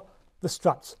 or the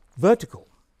struts vertical.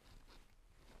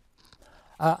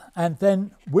 And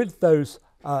then with those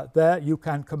there, you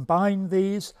can combine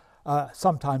these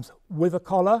sometimes with a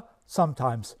collar,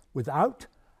 sometimes without,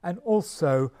 and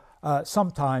also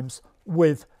sometimes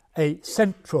with a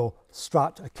central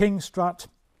strut, a king strut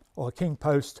or a king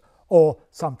post, or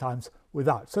sometimes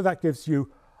without. So that gives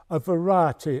you a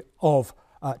variety of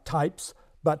types,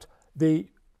 but the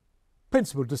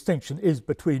principal distinction is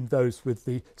between those with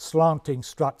the slanting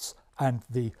struts and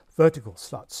the vertical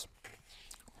struts.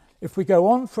 If we go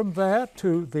on from there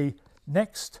to the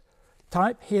next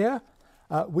type here,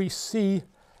 we see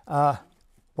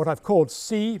what I've called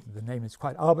C, the name is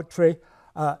quite arbitrary,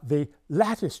 the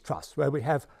lattice truss, where we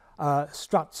have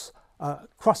struts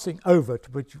crossing over to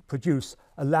produce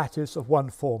a lattice of one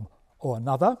form or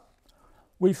another.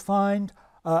 We find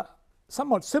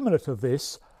somewhat similar to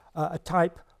this a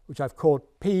type which I've called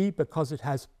P because it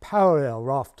has parallel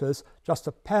rafters, just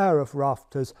a pair of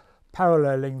rafters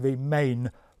paralleling the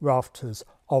main rafters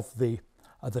of the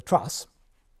truss,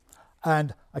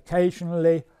 and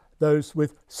occasionally those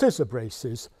with scissor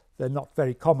braces. They're not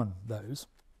very common, those.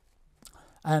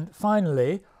 And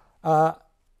finally,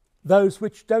 those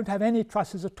which don't have any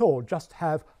trusses at all, just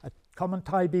have common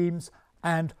tie beams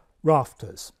and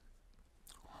rafters.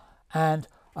 And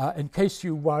in case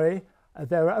you worry,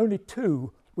 there are only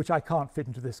two which I can't fit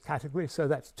into this category, so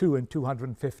that's 2 and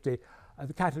 250.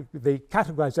 The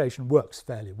categorization works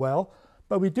fairly well,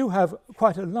 but we do have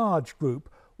quite a large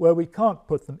group where we can't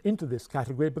put them into this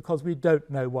category because we don't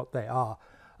know what they are.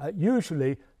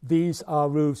 Usually these are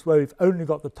roofs where we've only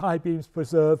got the tie beams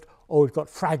preserved, or we've got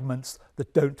fragments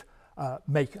that don't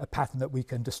make a pattern that we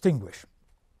can distinguish.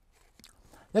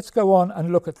 Let's go on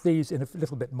and look at these in a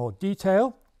little bit more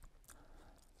detail.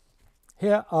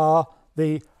 Here are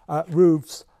the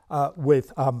roofs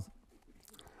with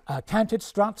canted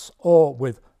struts or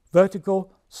with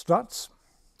vertical struts,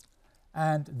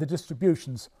 and the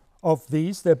distributions of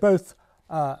these. They're both,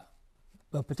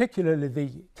 well, particularly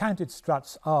the canted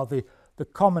struts are the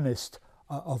commonest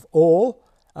of all,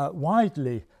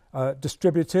 widely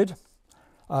distributed.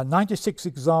 96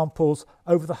 examples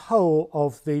over the whole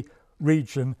of the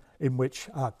region in which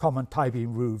common tie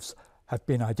beam roofs have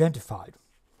been identified.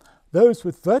 Those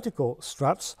with vertical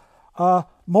struts are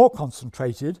more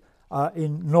concentrated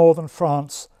in northern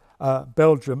France,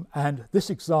 Belgium, and this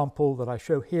example that I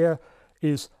show here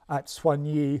is at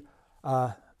Soigny,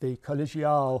 the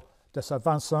Collégiale de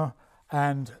Saint-Vincent,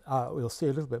 and we'll see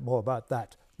a little bit more about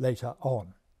that later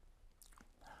on.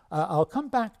 I'll come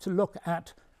back to look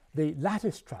at the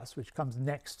lattice truss, which comes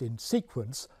next in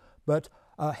sequence, but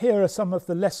here are some of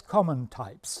the less common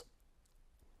types.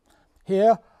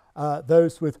 Here,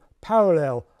 those with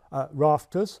parallel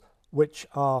rafters, which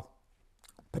are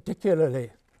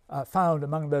particularly found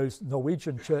among those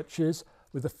Norwegian churches,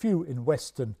 with a few in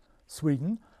western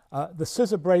Sweden. The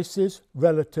scissor braces,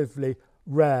 relatively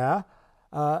rare,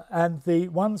 and the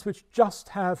ones which just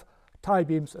have tie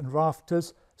beams and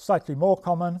rafters, slightly more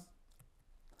common.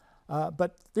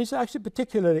 But these are actually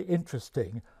particularly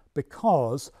interesting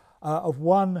because of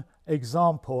one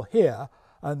example here,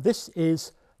 and this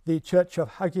is the church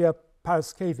of Hagia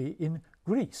Paraskevi in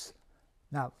Greece.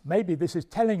 Now, maybe this is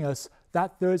telling us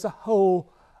that there is a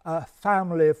whole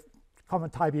family of common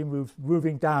tie beam roofs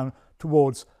moving down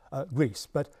towards Greece,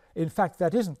 but in fact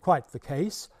that isn't quite the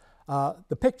case.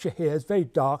 The picture here is very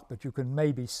dark, but you can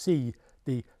maybe see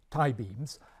the tie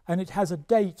beams, and it has a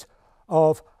date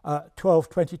of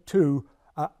 1222,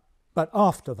 but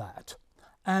after that.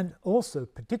 And also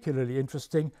particularly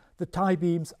interesting, the tie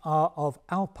beams are of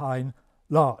alpine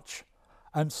larch,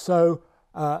 and so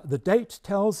the date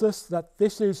tells us that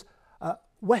this is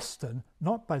Western,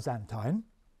 not Byzantine.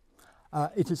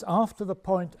 It is after the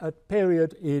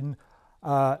period in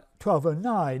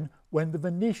 1209 when the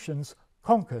Venetians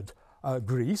conquered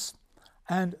Greece,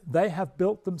 and they have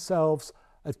built themselves,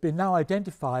 has been now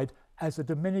identified as a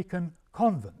Dominican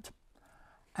convent,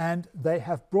 and they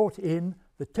have brought in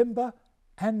the timber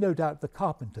and no doubt the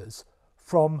carpenters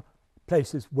from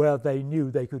places where they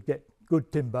knew they could get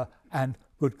good timber and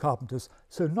good carpenters,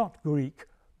 so not Greek,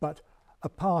 but a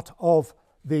part of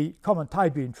the common tie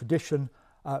beam tradition,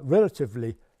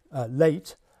 relatively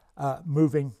late,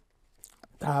 moving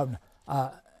down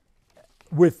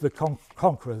with the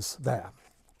conquerors there.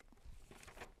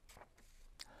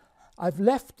 I've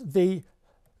left the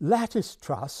lattice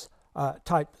truss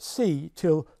type C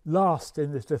till last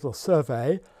in this little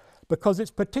survey because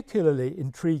it's particularly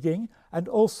intriguing and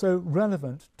also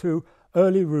relevant to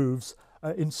early roofs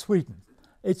in Sweden.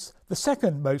 It's the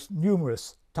second most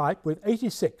numerous type with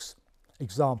 86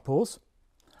 examples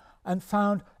and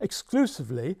found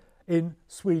exclusively in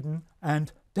Sweden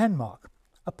and Denmark,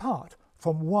 apart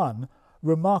from one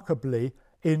remarkably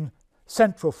in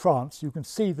central France. You can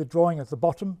see the drawing at the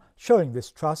bottom showing this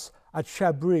truss at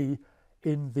Chabris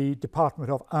in the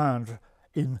department of Indre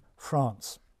in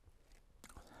France.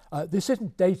 This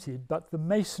isn't dated, but the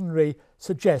masonry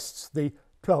suggests the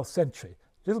 12th century.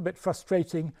 A little bit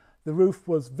frustrating. The roof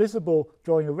was visible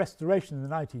during a restoration in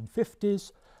the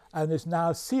 1950s, and is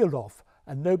now sealed off,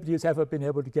 and nobody has ever been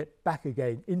able to get back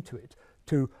again into it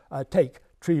to take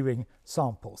tree ring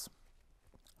samples.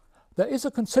 There is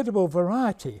a considerable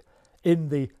variety in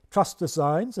the truss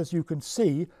designs, as you can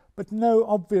see, but no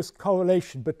obvious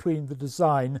correlation between the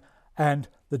design and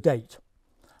the date.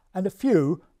 And a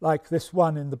few, like this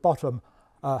one in the bottom,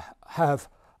 have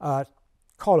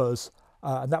collars,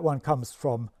 and that one comes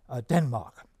from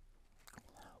Denmark.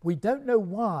 We don't know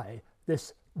why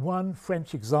this one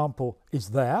French example is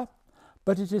there,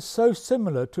 but it is so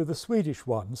similar to the Swedish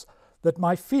ones that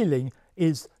my feeling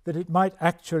is that it might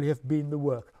actually have been the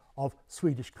work of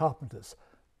Swedish carpenters.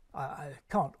 I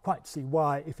can't quite see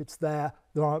why, if it's there,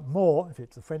 there aren't more, if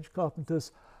it's the French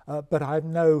carpenters, but I have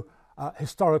no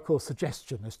historical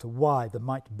suggestion as to why there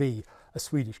might be a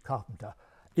Swedish carpenter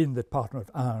in the department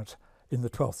of art in the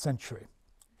 12th century.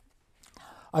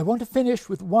 I want to finish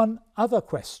with one other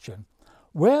question.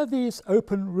 Were these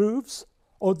open roofs,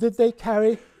 or did they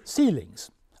carry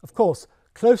ceilings? Of course,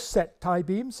 close-set tie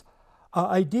beams are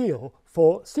ideal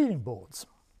for ceiling boards.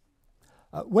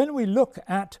 When we look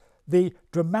at the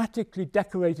dramatically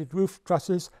decorated roof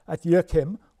trusses at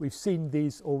Joachim, we've seen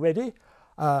these already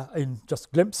in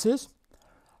just glimpses.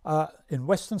 In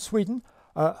western Sweden,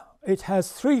 it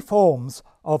has three forms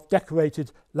of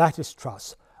decorated lattice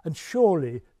truss, and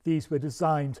surely these were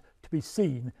designed to be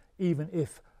seen even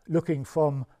if, looking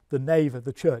from the nave of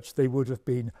the church, they would have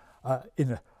been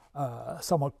in a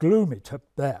somewhat gloomy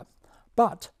there.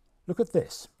 But look at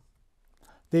this.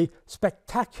 The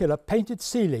spectacular painted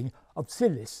ceiling of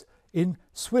Sillis in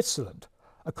Switzerland,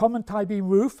 a common tie beam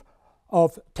roof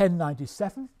of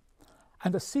 1097,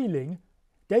 and a ceiling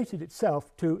dated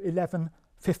itself to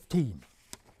 1115.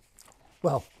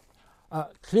 Well,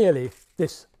 clearly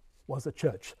this was a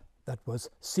church that was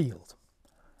sealed.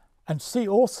 And see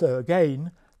also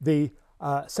again the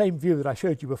same view that I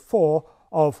showed you before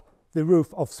of the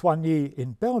roof of Soigny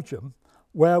in Belgium,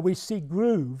 where we see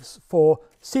grooves for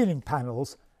ceiling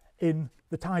panels in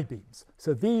the tie beams.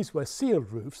 So these were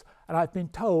sealed roofs, and I've been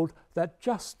told that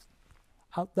just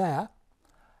out there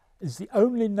is the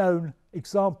only known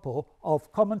example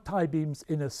of common tie beams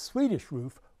in a Swedish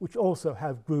roof which also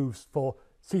have grooves for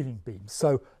ceiling beams.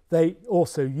 So they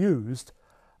also used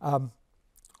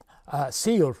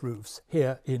sealed roofs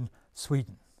here in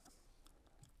Sweden.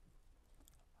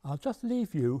 I'll just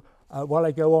leave you while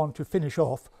I go on to finish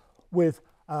off with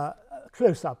a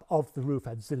close-up of the roof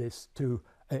at Sillis to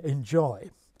enjoy.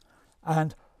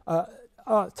 And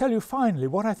I'll tell you finally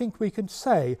what I think we can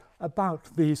say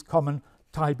about these common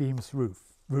tie beams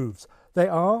roofs. They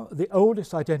are the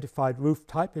oldest identified roof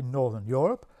type in Northern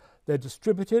Europe. They're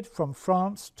distributed from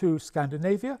France to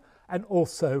Scandinavia and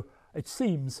also, it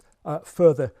seems,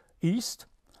 further east.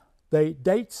 They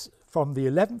date from the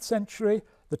 11th century,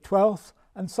 the 12th,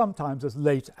 and sometimes as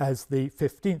late as the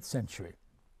 15th century.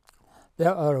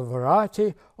 There are a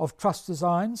variety of truss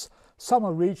designs. Some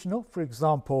are regional, for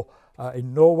example,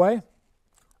 in Norway,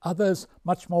 others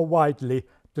much more widely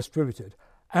distributed,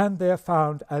 and they are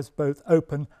found as both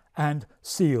open and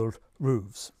sealed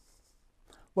roofs.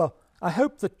 Well, I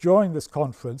hope that during this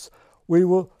conference we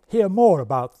will hear more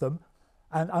about them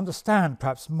and understand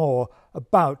perhaps more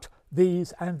about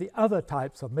these and the other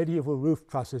types of medieval roof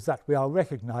trusses that we are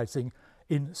recognizing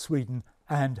in Sweden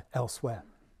and elsewhere.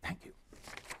 Thank you.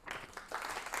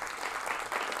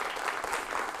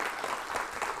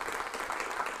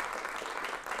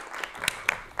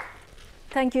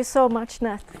 Thank you so much,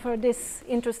 Nat, for this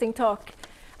interesting talk.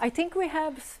 I think we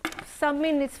have some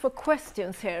minutes for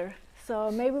questions here, so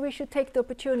maybe we should take the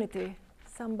opportunity.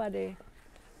 Somebody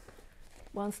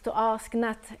wants to ask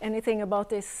Nat anything about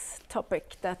this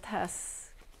topic that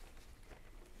has...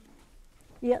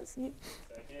 Yes? You?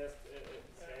 Yes,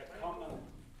 a comment.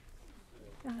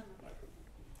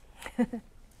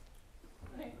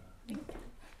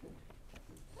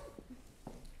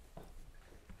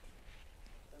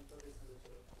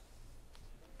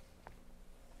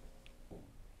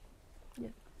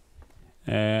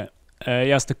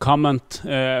 Just a comment.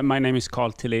 My name is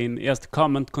Carl Tillin. Just a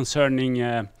comment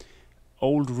concerning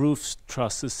old roof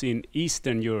trusses in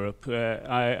Eastern Europe.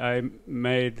 I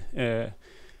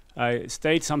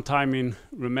stayed some time in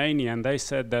Romania, and they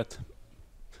said that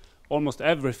almost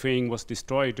everything was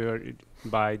destroyed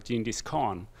by Genghis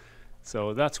Khan.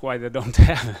 So that's why they don't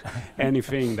have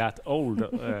anything that old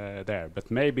there.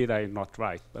 But maybe they're not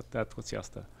right. But that was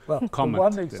just a comment.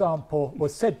 One example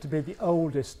was said to be the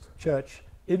oldest church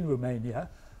in Romania,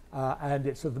 and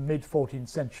it's of the mid-14th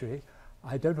century.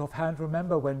 I don't offhand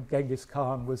remember when Genghis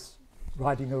Khan was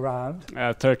riding around.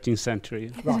 13th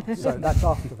century. Right, so that's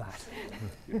after that.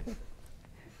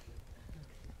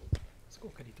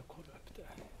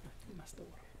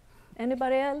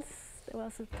 Anybody else? There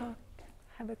was a talk.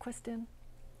 Have a question?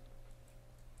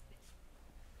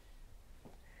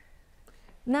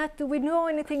 Nat, do we know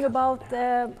anything about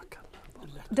the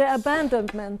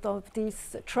abandonment of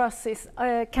these trusses?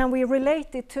 Can we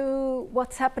relate it to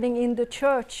what's happening in the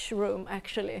church room,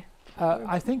 actually?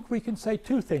 I think we can say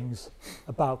two things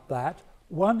about that.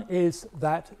 One is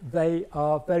that they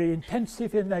are very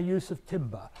intensive in their use of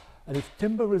timber. And if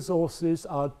timber resources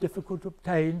are difficult to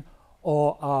obtain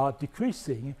or are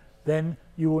decreasing, then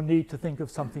you will need to think of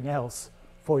something else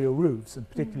for your roofs, and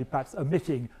particularly perhaps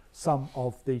omitting some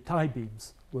of the tie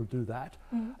beams will do that.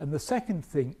 And the second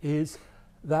thing is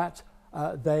that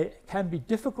they can be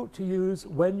difficult to use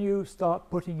when you start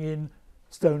putting in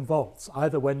stone vaults,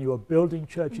 either when you are building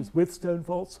churches with stone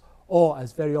vaults, or,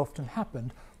 as very often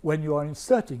happened, when you are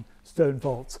inserting stone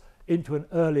vaults into an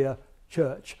earlier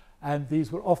church, and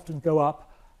these will often go up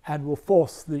and will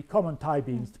force the common tie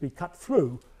beams to be cut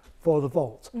through for the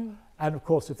vault. And of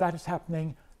course, if that is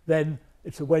happening, then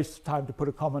it's a waste of time to put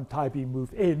a common tie beam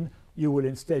roof in. You will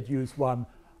instead use one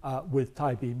with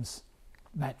tie beams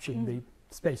matching the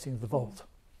spacing of the vault.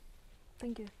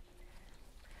 Thank you.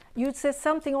 You said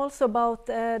something also about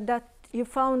that you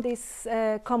found this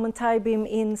common tie beam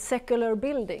in secular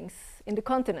buildings in the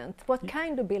continent. What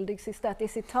kind of buildings is that?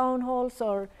 Is it town halls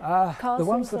or castles? The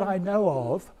ones that I know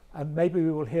of, and maybe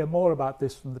we will hear more about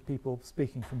this from the people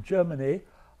speaking from Germany,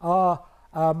 are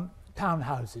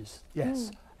townhouses,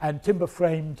 yes, and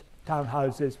timber-framed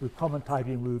townhouses with common tie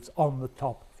beam roofs on the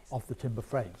top of the timber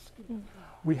frames.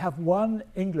 We have one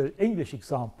English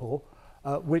example,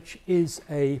 which is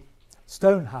a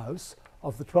stone house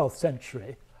of the 12th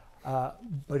century,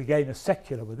 but again a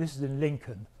secular, but this is in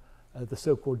Lincoln. The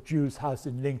so-called Jews' house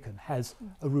in Lincoln has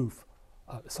a roof,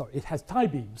 it has tie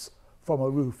beams from a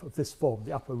roof of this form.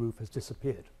 The upper roof has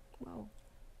disappeared. Wow.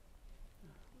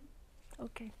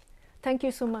 Okay. Thank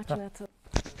you so much, Nat.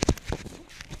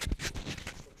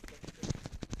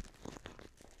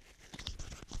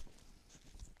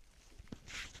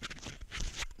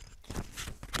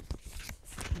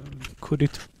 Could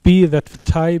it be that the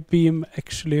tie beam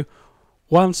actually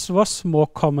once was more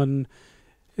common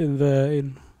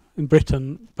in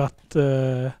Britain, but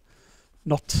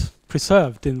not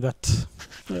preserved in that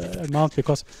amount?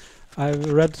 Because I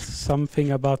read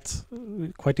something about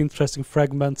quite interesting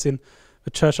fragments in the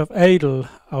Church of Ägde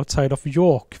outside of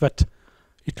York that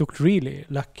it looked really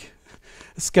like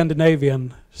a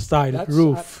Scandinavian style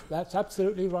roof. That's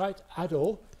absolutely right.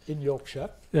 Adel in Yorkshire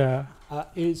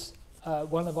is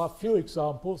one of our few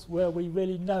examples where we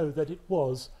really know that it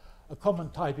was a common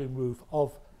tie beam roof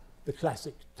of the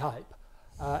classic type.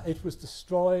 It was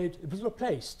destroyed, it was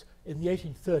replaced in the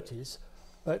 1830s,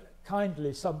 but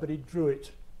kindly somebody drew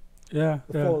it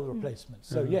before the replacement.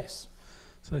 So yes.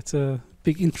 So it's a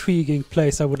big intriguing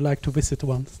place I would like to visit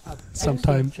once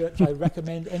sometime. Church. I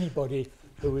recommend anybody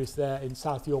who is there in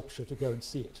South Yorkshire to go and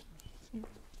see it.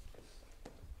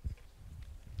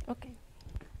 Okay.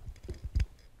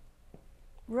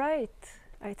 Right.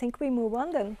 I think we move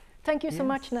on then. Thank you so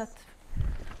much, Nat.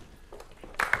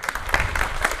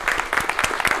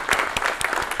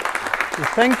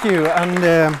 Thank you.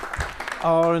 And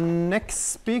our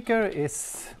next speaker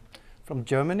is from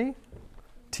Germany,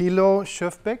 Thilo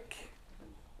Schöfbeck.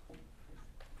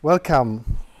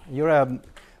 Welcome. You're a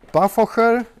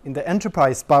Bauforscher in the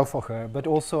enterprise Bauforscher, but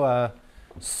also a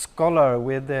scholar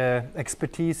with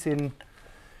expertise in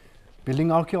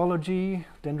building archaeology,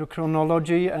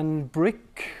 dendrochronology, and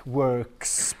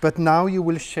brickworks. But now you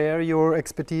will share your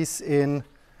expertise in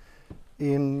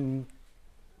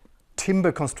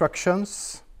timber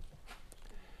constructions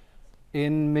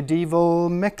in medieval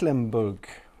Mecklenburg,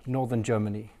 northern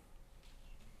Germany.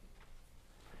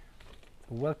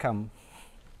 Welcome.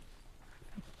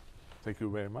 Thank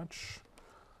you very much.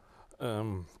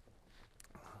 I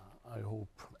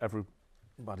hope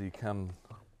everybody can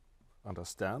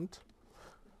understand.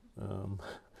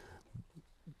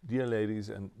 Dear ladies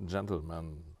and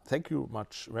gentlemen, thank you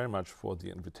very much for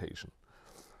the invitation.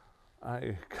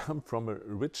 I come from a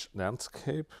rich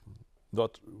landscape,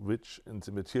 not rich in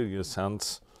the material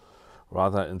sense,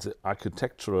 rather in the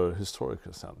architectural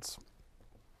historical sense.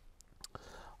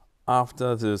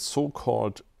 After the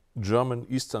so-called German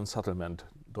Eastern settlement,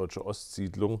 Deutsche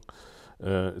Ostsiedlung,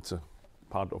 it's a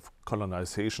part of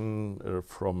colonization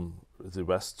from the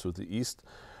west to the east,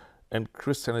 and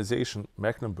Christianization,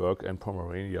 Mecklenburg and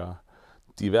Pomerania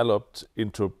developed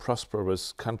into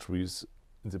prosperous countries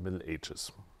in the Middle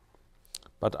Ages.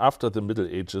 But after the Middle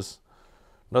Ages,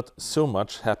 not so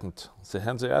much happened. The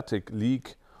Hanseatic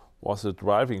League was a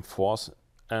driving force,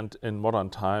 and in modern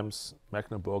times,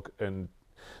 Mecklenburg and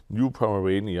New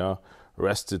Pomerania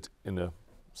rested in a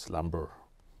slumber.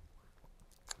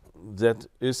 That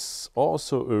is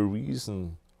also a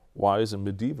reason why the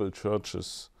medieval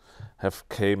churches have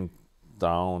came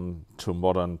down to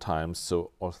modern times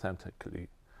so authentically.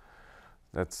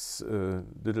 That's a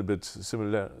little bit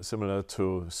similar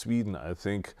to Sweden, I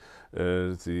think.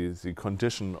 The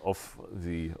condition of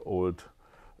the old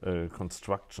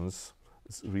constructions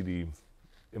is really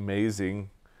amazing.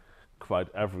 Quite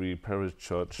every parish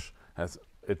church has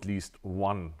at least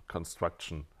one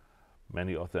construction,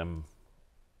 many of them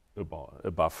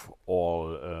above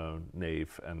all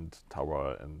nave and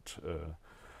tower and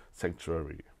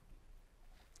sanctuary.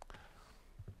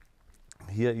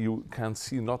 Here you can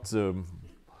see not the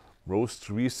most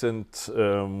recent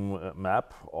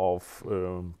map of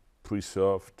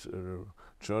preserved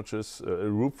churches,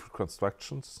 roof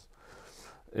constructions.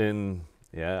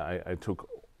 I took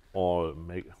all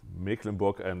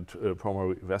Mecklenburg and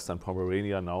Western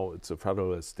Pomerania. Now it's a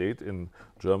federal state in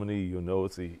Germany. You know,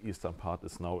 the eastern part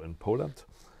is now in Poland.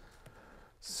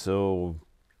 So,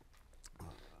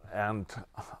 and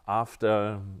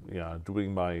after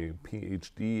doing my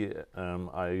PhD,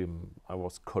 I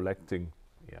was collecting,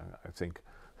 I think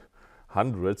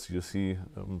hundreds. You see,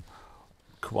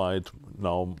 quite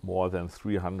now more than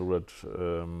 300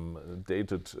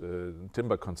 dated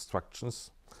timber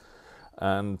constructions.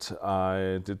 And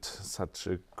I did such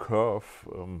a curve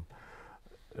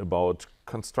about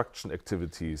construction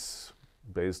activities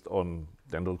based on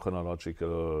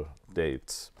dendrochronological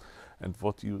dates. And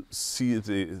what you see,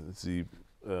 the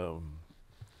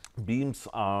beams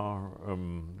are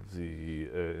in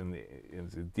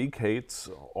the decades,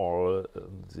 or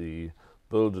the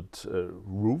builded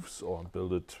roofs or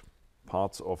builded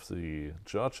parts of the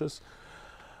churches.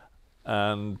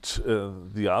 And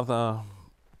the other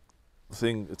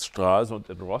thing, it's Stralsund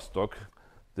and Rostock.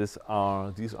 These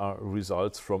are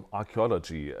results from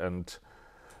archaeology, and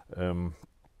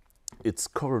it's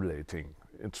correlating.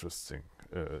 Interesting,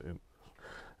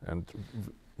 and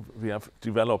we have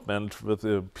development with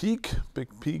a big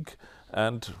peak,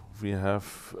 and we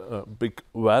have a big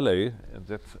valley in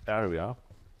that area.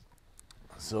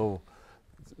 So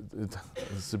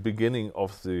it's the beginning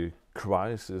of the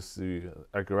crisis, the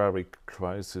agraric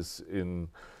crisis in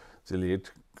the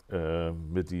late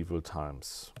medieval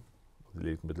times, the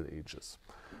late Middle Ages.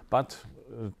 But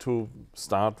to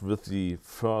start with the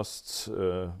first,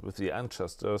 with the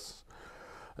ancestors,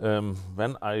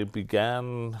 when I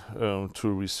began to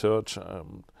research,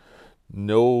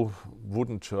 no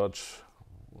wooden church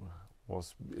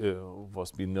was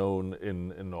be known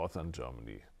in northern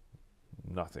Germany.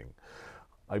 Nothing.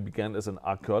 I began as an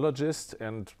archaeologist,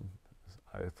 and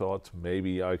I thought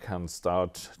maybe I can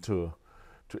start to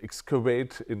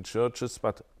excavate in churches,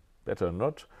 but better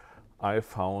not. I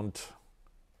found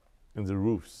in the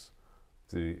roofs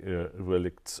the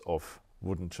relicts of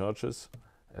wooden churches,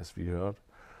 as we heard.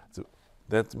 So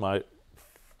that's my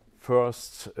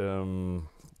first,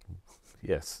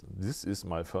 yes, this is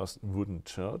my first wooden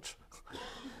church.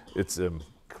 It's a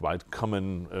quite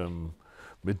common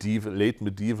late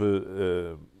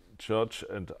medieval church,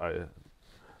 and I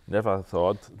never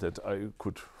thought that I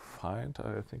could find,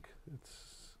 I think it's,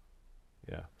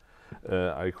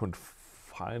 I could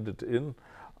find it in.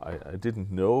 I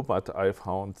didn't know, but I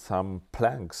found some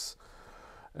planks,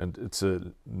 and it's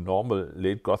a normal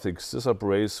late Gothic scissor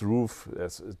brace roof,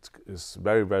 as it is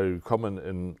very, very common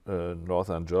in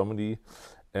northern Germany,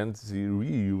 and the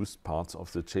reused parts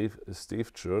of the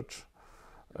stave church.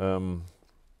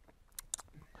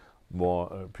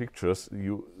 More pictures.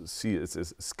 You see it's a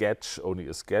sketch, only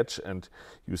a sketch, and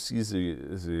you see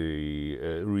the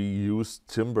reused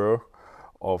timber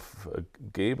of a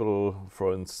gable,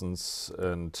 for instance,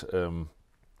 and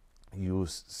you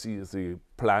see the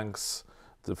planks,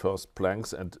 the first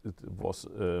planks, and it was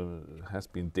has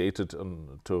been dated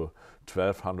to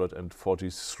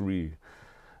 1243.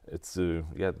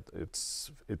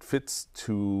 It fits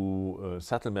to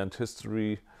settlement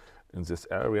history in this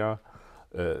area.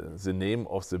 The name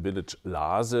of the village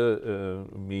Lase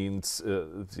means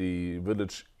the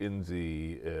village in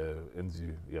the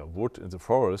wood, in the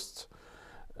forest.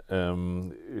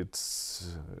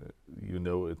 It's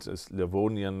it's a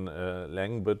Slavonian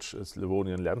language, a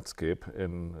Slavonian landscape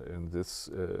in this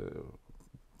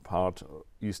part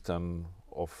eastern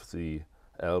of the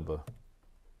Elbe.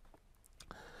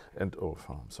 And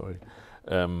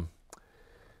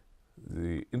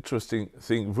the interesting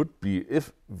thing would be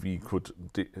if we could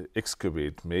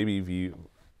excavate. Maybe we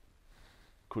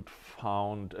could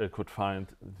find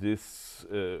this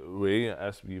way,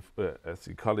 as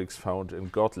the colleagues found in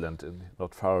Gotland,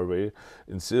 not far away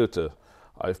in Sirte.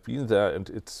 I've been there, and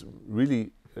it's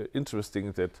really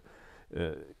interesting that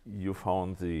you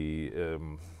found the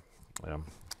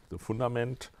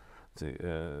fundament,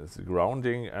 the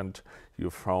grounding, and you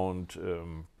found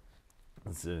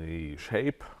the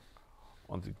shape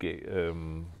on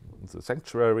the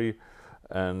sanctuary,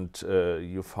 and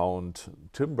you found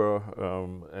timber,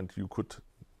 and you could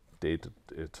date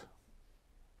it.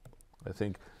 I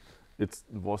think it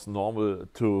was normal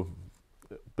to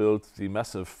build the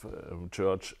massive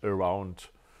church around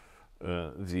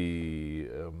the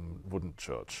wooden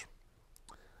church.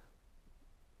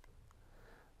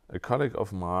 A colleague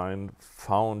of mine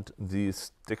found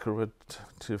this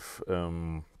decorative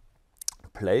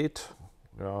plate,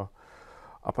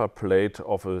 upper plate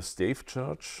of a stave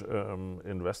church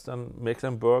in western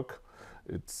Mecklenburg.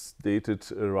 It's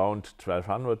dated around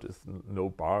 1200. It's no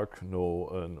bark, no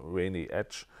rainy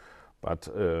edge, but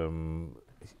the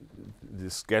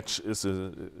sketch is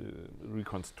a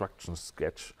reconstruction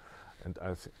sketch, and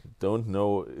I don't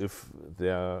know if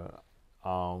there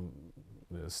are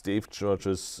stave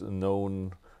churches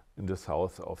known in the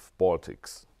south of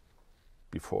Baltics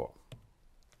before.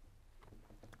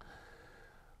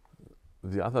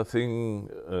 The other thing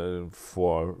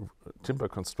for timber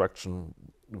construction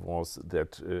was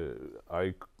that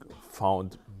I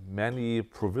found many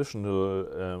provisional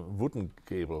wooden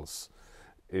gables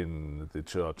in the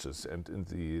churches, and in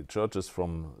the churches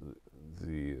from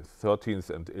the 13th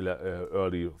and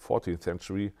early 14th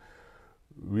century,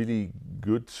 really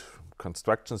good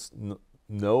constructions,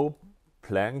 no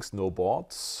planks, no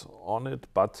boards on it,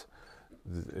 but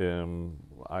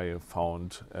I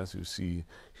found, as you see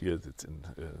here, that in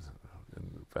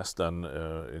western,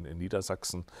 in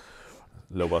Niedersachsen,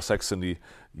 Lower Saxony,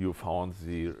 you found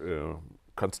the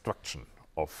construction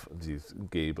of this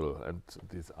gable, and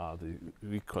these are the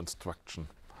reconstruction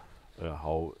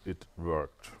how it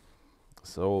worked.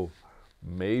 So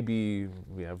maybe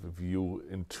we have a view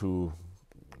into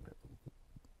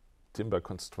timber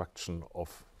construction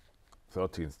of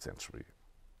 13th century.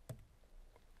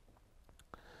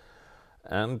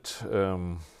 And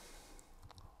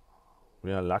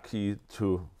we are lucky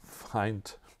to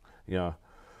find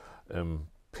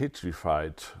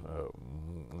petrified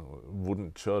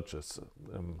wooden churches,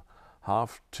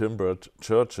 half-timbered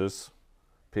churches,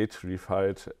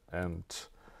 petrified, and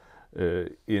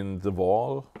in the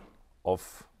wall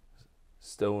of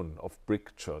stone, of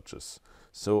brick churches.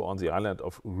 So on the island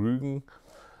of Rügen,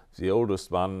 the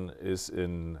oldest one is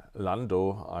in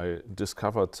Landau. I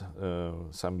discovered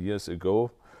some years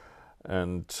ago,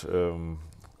 and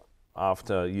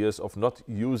after years of not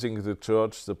using the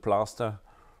church, the plaster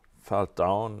fell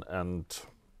down, and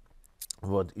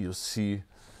what you see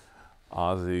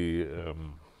are the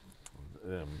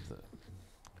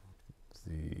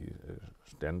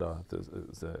ständer,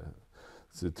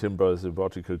 the timber, the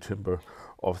vertical timber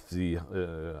of the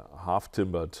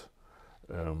half-timbered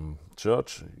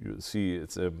church. You see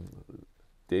it's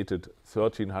dated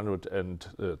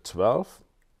 1312,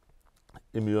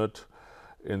 immured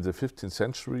in the 15th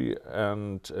century,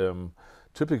 and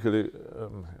typically,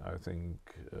 I think,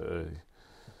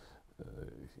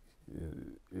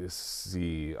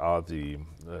 are the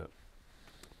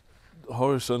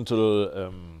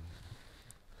horizontal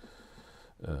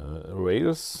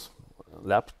rails,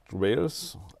 lapped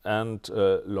rails, and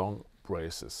long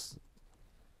braces.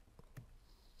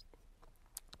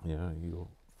 Yeah, you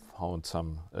found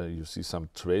some. You see some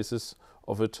traces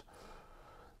of it.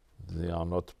 They are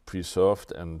not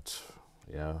preserved, and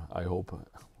I hope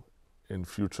in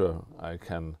future I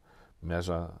can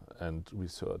measure and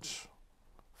research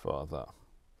further.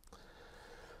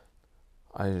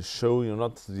 I show you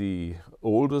not the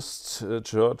oldest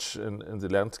church in the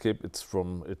landscape. It's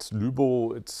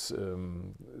Lübbow. It's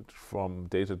from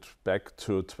dated back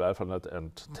to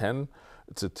 1210.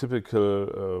 It's a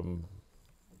typical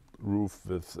roof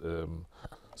with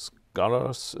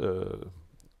scholars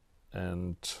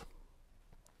and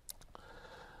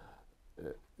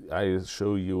I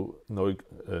show you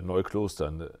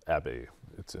Neukloster Abbey.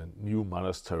 It's a new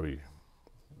monastery.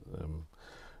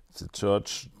 It's a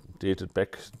church dated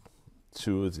back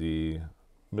to the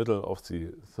middle of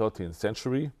the 13th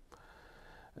century,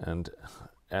 and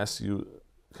as you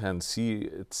can see,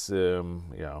 it's a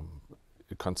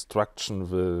construction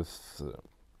with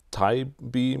tie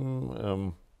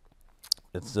beam.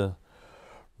 It's a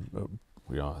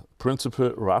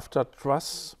principal rafter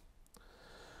truss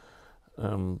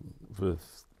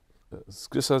with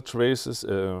scissor traces,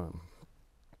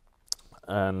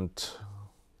 and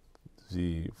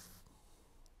the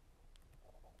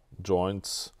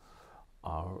joints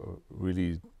are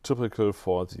really typical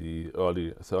for the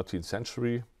early 13th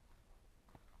century.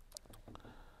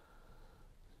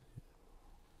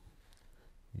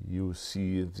 You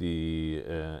see the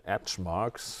edge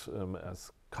marks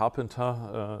as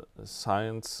carpenter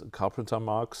signs, carpenter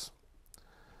marks.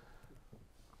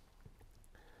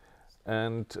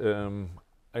 And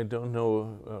I don't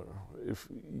know if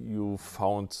you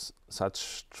found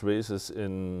such traces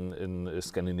in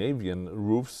Scandinavian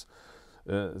roofs,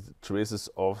 traces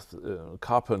of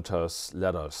carpenters'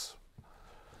 ladders.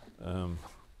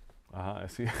 I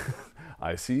see.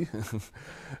 I see.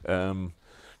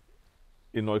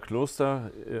 In Neukloster,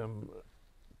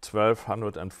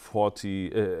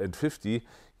 1240 and 50,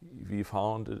 we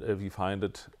find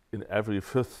it in every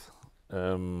fifth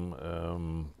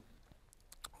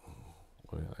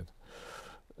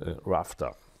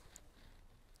rafter,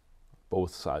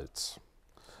 both sides.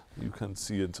 You can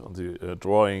see it on the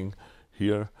drawing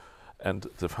here. And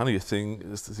the funny thing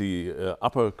is the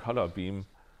upper color beam.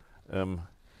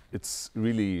 It's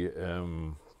really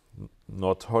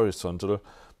not horizontal,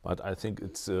 but I think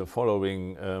it's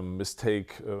following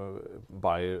mistake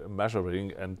by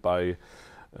measuring and by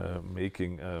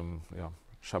making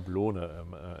Schablone,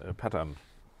 a pattern.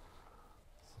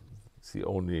 It's the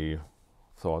only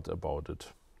thought about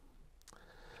it.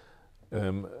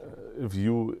 A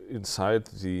view inside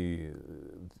the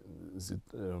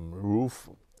roof.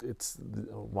 It's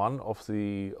one of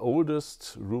the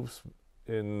oldest roofs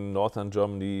in northern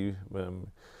Germany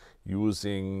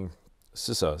using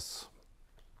scissors.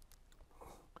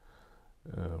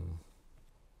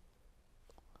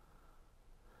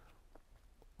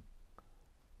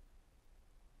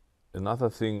 Another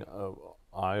thing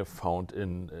I found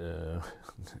in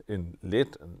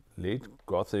late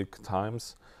Gothic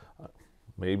times,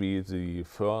 maybe the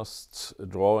first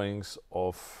drawings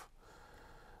of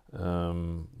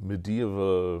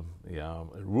medieval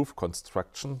roof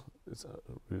construction. It's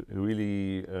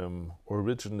really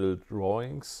original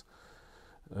drawings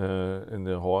in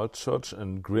the Hall Church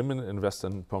in Grimmen in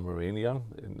Western Pomerania,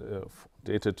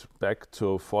 dated back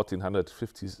to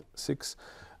 1456.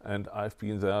 And I've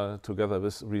been there together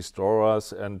with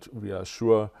restorers, and we are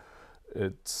sure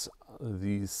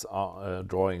these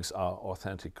drawings are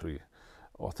authentical.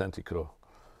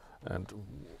 And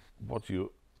what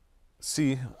you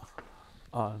see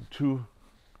are two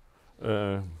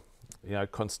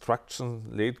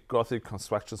late Gothic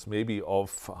constructions, maybe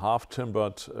of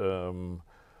half-timbered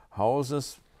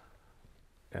houses.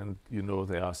 And you know,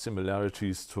 there are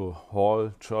similarities to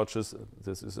hall churches.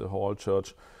 This is a hall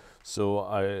church. So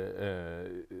I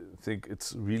think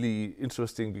it's really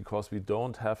interesting because we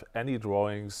don't have any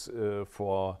drawings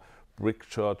for brick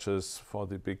churches, for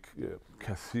the big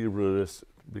cathedrals,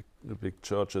 big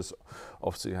churches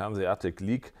of the Hanseatic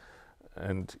League.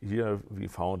 And here we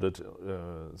found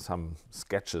some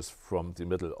sketches from the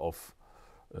middle of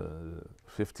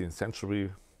 15th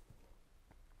century.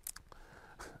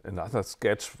 Another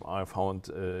sketch I found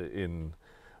in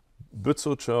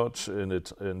Bützow Church in the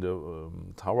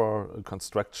tower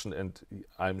construction, and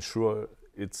I'm sure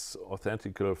it's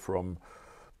authentical from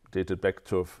dated back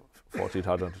to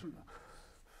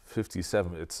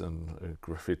 1457. It's a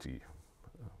graffiti.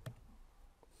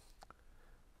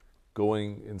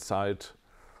 Going inside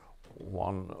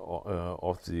one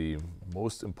of the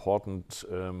most important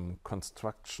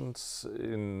constructions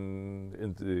in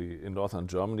northern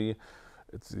Germany.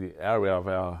 It's the area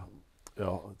where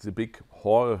the big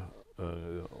hall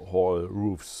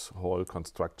roofs, hall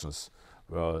constructions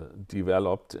were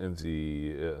developed in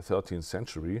the 13th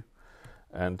century.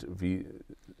 And we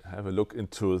have a look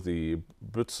into the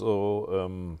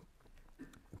Bützow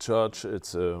church.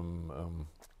 It's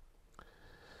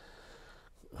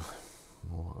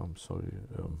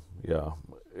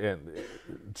and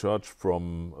church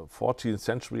from 14th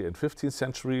century and 15th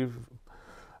century.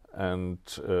 And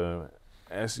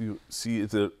as you see,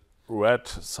 the red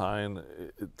sign,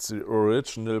 it's the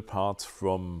original parts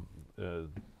from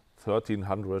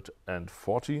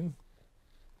 1314.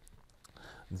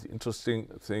 The interesting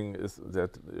thing is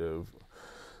that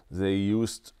they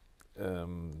used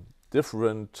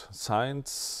different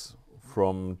signs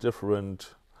from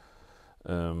different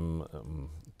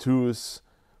tools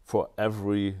for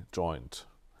every joint.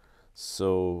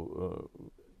 So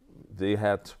they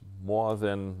had more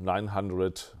than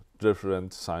 900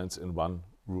 different signs in one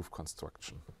roof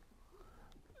construction.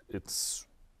 It's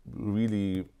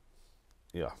really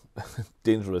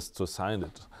dangerous to sign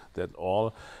it that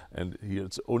all, and here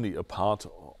it's only a part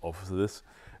of this.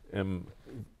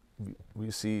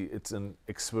 We see it's an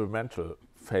experimental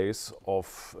phase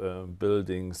of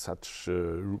building such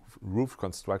roof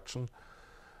construction.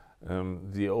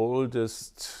 The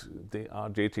oldest, they are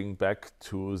dating back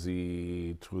to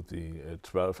the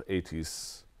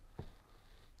 1280s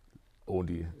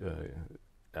only.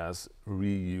 as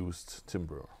reused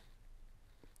timber.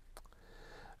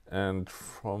 And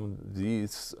from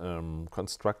these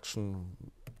construction,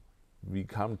 we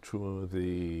come to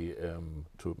the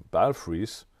to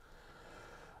belfries.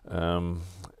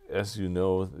 As you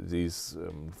know, these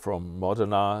from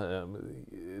Modena,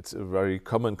 it's a very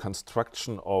common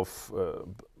construction of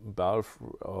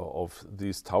of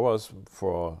these towers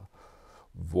for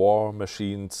war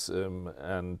machines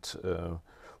and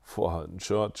for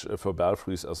church, for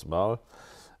belfries as well.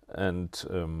 And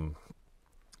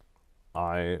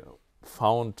I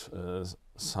found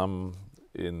some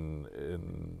in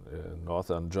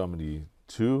northern Germany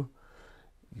too.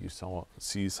 You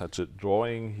see such a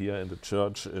drawing here in the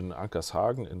church in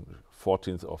Ankershagen in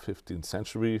 14th or 15th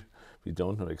century. We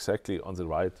don't know exactly. On the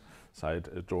right side,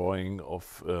 a drawing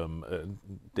of a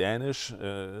Danish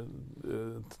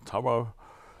tower.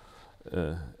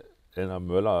 Elna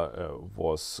Møller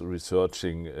was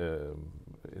researching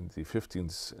in the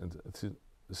 15th and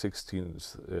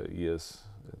 16th years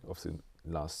of the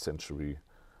last century.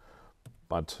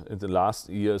 But in the last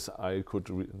years, I could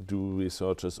do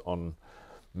researches on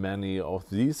many of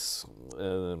these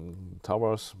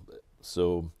towers,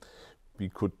 so we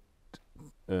could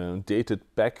date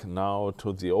it back now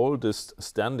to the oldest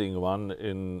standing one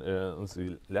in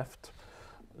the left,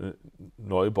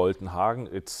 Neuboltenhagen.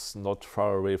 It's not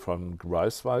far away from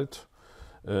Greifswald.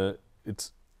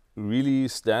 It's really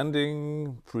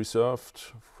standing,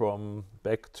 preserved from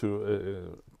back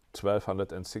to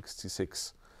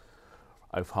 1266.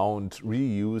 I found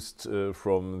reused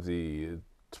from the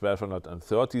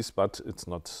 1230s, but it's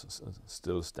not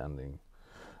still standing.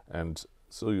 And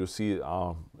so you see,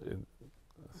 I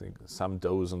think some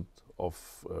dozen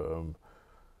of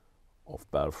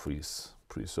belfries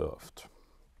preserved.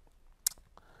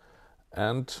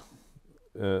 And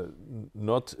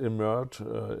not emerged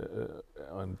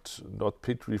and not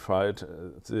petrified,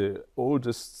 the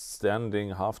oldest standing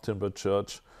half-timber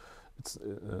church. It's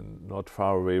not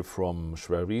far away from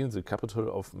Schwerin, the capital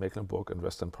of Mecklenburg and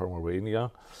Western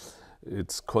Pomerania.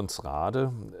 It's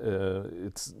Konrade.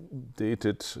 It's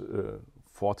dated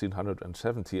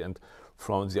 1470, and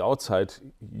from the outside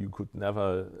you could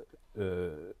never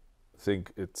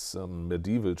think it's a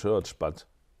medieval church, but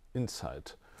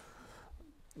inside,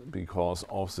 because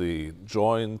of the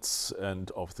joints and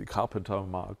of the carpenter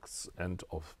marks and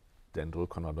of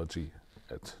dendrochronology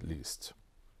at least.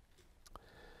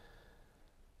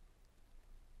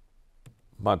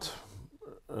 But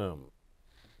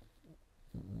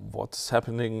what's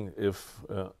happening if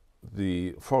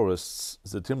the forests,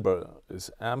 the timber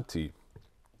is empty?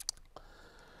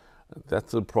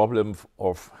 That's the problem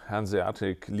of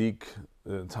Hanseatic League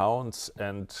towns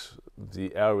and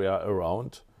the area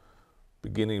around,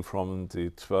 beginning from the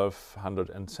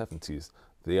 1270s.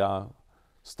 They are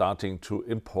starting to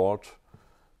import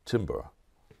timber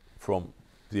from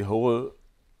the whole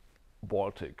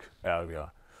Baltic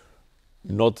area.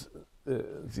 Not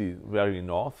the very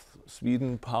north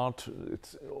Sweden part,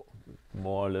 it's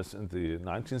more or less in the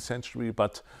 19th century,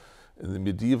 but in the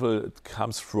medieval it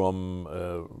comes from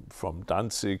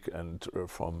Danzig and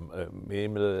from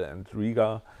Memel and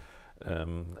Riga,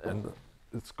 and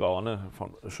it's gone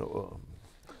from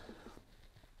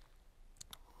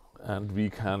and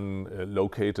we can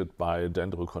locate it by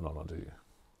dendrochronology.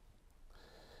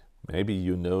 Maybe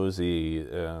you know the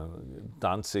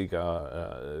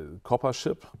Danziger copper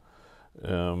ship.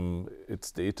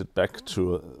 It's dated back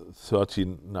to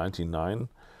 1399,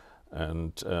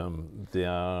 and the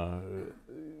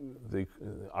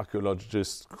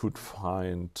archaeologists could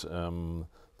find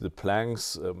the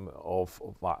planks of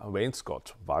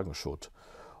wainscot, Wagenschutt,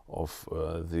 of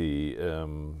the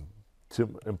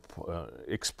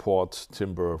export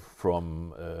timber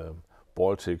from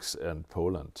Baltics and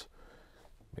Poland.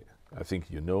 I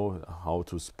think you know how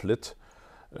to split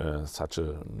such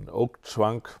an oak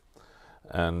trunk,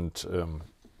 and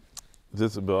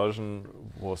this version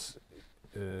was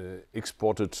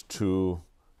exported to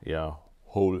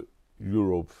whole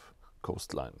Europe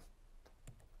coastline.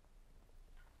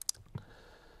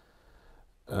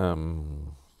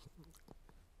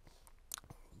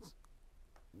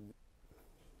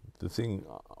 The thing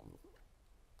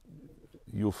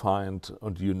you find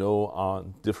and you know are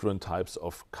different types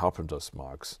of carpenter's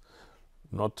marks.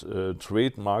 Not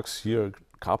trademarks here,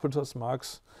 carpenter's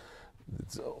marks.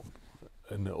 It's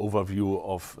an overview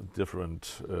of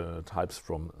different types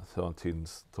from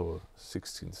 13th to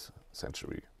 16th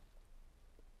century.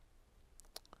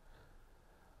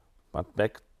 But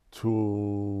back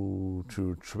to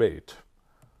trade.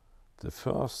 The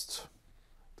first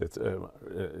It's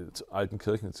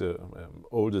Altenkirchen. It's the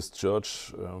oldest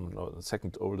church, no, the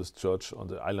second oldest church on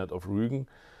the island of Rügen.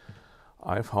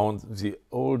 I found the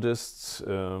oldest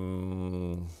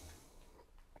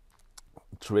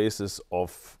traces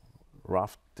of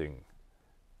rafting.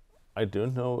 I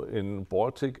don't know in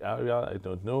Baltic area. I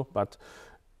don't know, but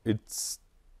it's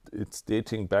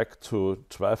dating back to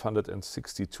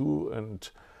 1262, and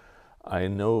I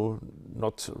know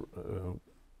not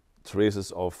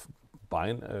traces of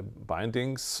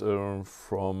bindings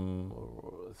from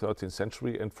 13th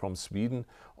century and from Sweden.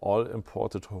 All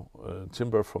imported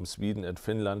timber from Sweden and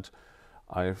Finland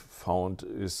I found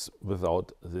is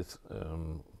without this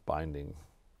binding.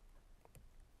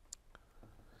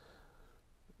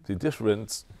 The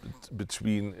difference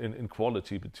between in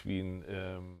quality between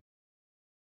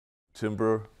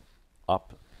timber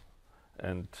up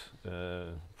and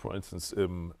for instance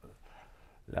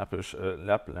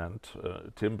Lapland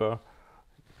timber,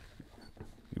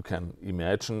 you can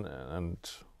imagine, and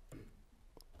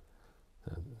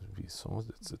we saw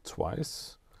it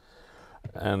twice,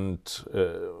 and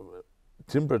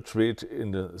timber trade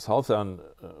in the southern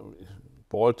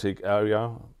Baltic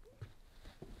area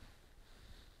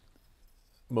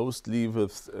mostly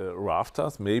with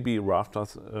rafters, maybe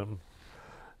rafters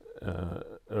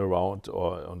around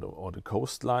or on the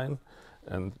coastline,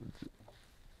 and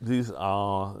these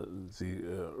are the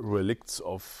relicts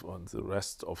of the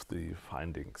rest of the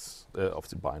findings of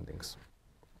the bindings.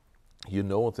 You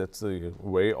know that the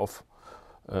way of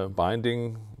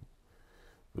binding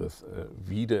with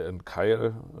Vide and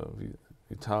Keil,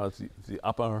 the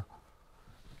upper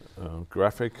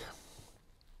graphic,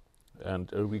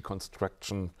 and a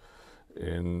reconstruction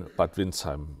in Bad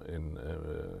Windsheim in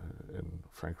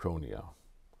Franconia.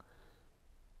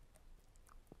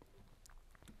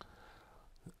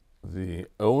 The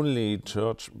only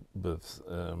church with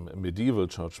medieval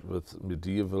church with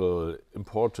medieval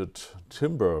imported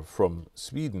timber from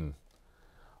Sweden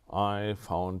I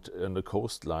found in the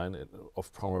coastline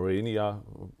of Pomerania,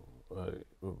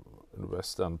 in the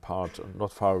western part,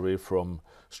 not far away from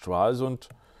Stralsund,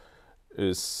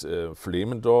 is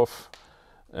Flemendorf,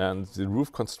 and the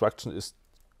roof construction is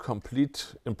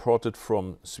complete imported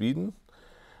from Sweden,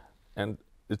 and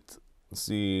it's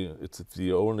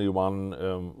the only one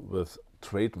with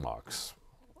trademarks.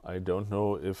 I don't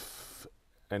know if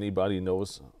anybody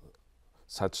knows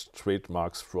such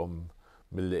trademarks from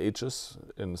Middle Ages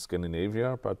in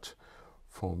Scandinavia, but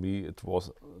for me it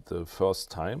was the first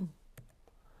time,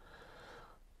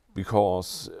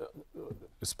 because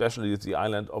especially the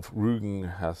island of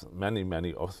Rügen has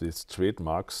many of these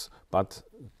trademarks, but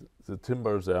the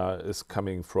timber there is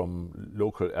coming from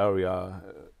local area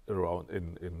around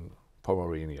in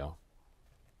Pomerania.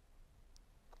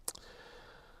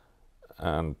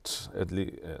 And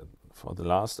for the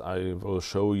last, I will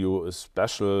show you a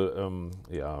special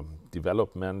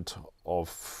development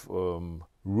of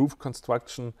roof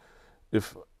construction.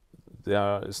 If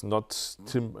there is not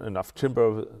enough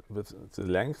timber with the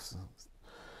length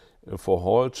for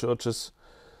hall churches,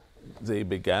 they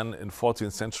began in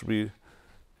 14th century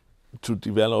to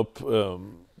develop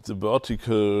the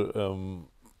vertical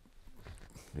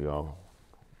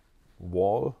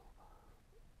wall,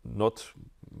 not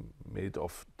made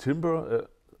of timber,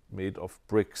 made of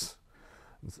bricks.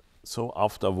 So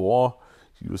after war,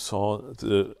 you saw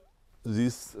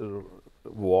this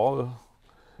wall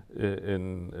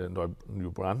in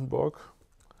New Brandenburg,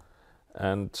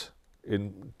 and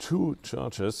in two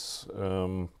churches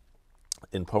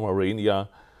in Pomerania,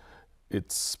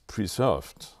 it's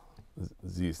preserved,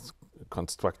 this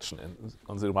construction. And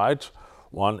on the right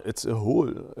one, it's a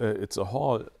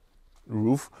hall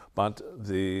roof, but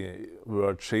they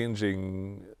were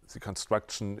changing the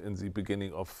construction in the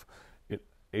beginning of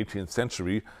 18th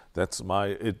century. That's why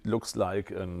it looks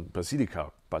like a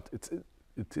basilica, but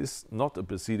it is not a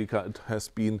basilica. It has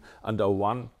been under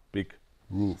one big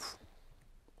roof.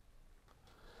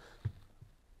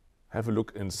 Have a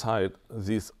look inside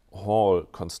these hall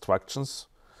constructions.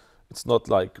 It's not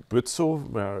like Bützow,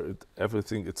 where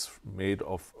everything is made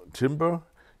of timber.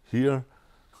 Here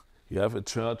you have a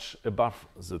church above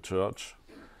the church.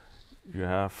 You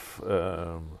have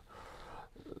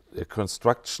a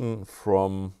construction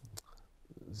from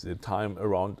the time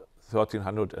around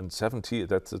 1370.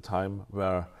 That's the time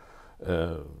where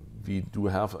we do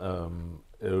have a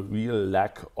real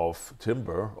lack of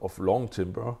timber, of long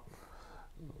timber.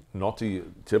 Knotty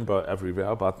timber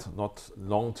everywhere, but not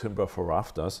long timber for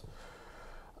rafters.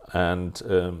 And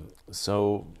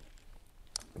so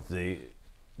they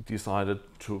decided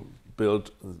to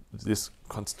build this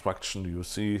construction. You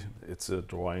see, it's a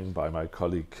drawing by my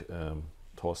colleague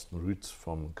Thorsten Rütz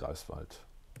from Greifswald.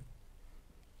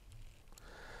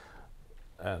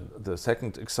 And the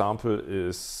second example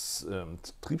is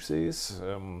trusses.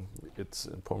 It's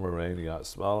in Pomerania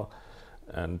as well.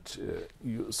 And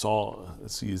you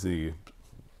see the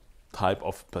type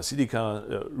of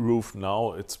basilica roof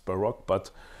now. It's Baroque,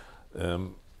 but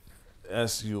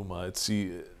as you might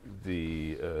see,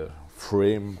 the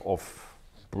frame of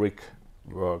brick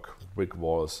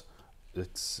walls,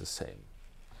 it's the same.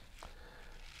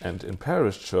 And in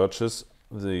parish churches,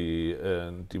 the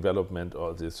development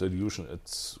or the solution,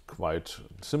 it's quite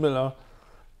similar.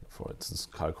 For instance,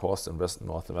 Kalkhorst in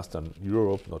northwestern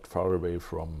Europe, not far away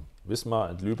from Wismar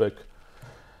and Lübeck.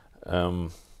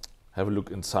 Have a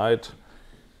look inside.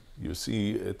 You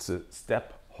see it's a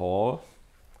step hall,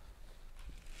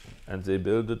 and they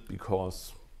built it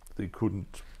because they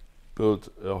couldn't build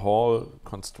a hall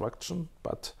construction,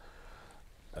 but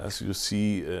as you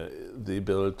see, they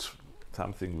built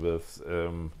something with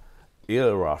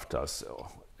eel rafters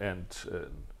and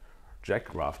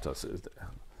jack rafters.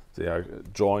 They are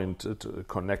joined,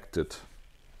 connected,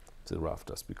 the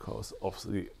rafters, because of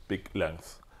the big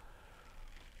length.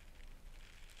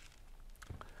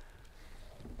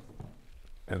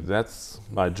 And that's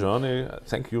my journey.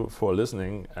 Thank you for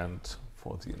listening and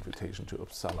for the invitation to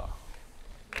Uppsala.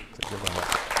 Thank you very much.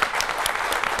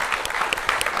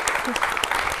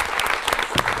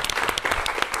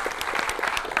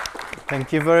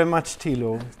 Thank you very much,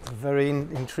 Thilo. Very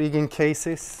intriguing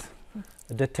cases,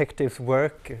 detective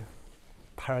work,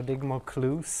 paradigm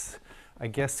clues. I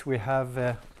guess we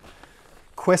have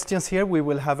questions here. We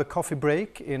will have a coffee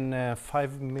break in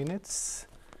 5 minutes,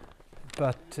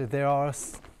 but there are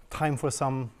time for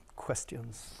some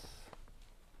questions.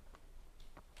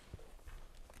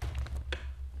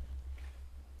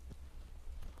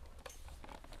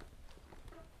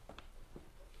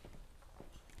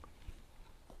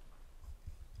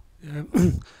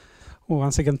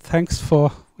 Once again, thanks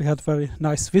for, we had very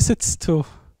nice visits to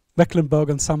Mecklenburg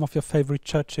and some of your favorite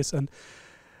churches, and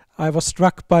I was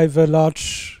struck by the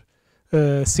large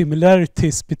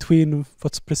similarities between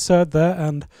what's preserved there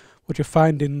and what you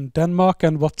find in Denmark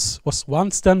and what was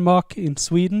once Denmark in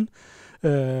Sweden,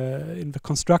 in the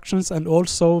constructions, and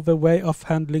also the way of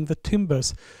handling the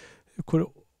timbers. You could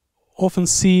often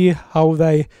see how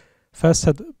they first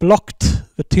had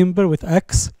blocked the timber with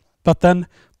axe, but then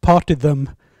parted them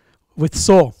with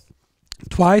saw,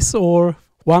 twice or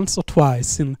once or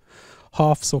twice in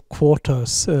halves or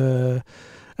quarters,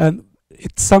 and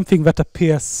it's something that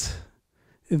appears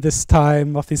in this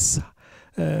time of this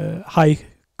high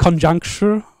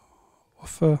conjuncture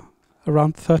of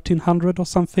around 1300 or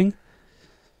something.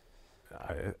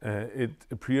 It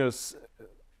appears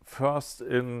first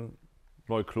in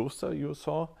Neukloster, you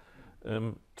saw,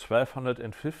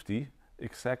 1250,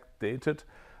 exact dated.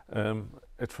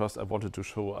 At first I wanted to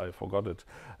show, I forgot it,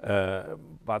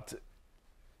 but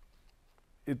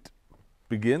it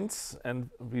begins and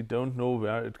we don't know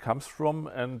where it comes from,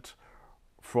 and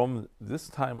from this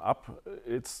time up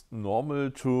it's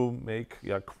normal to make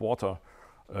quarter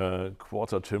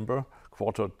timber,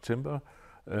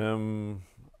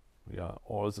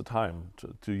 all the time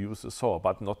to use a saw,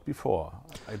 but not before.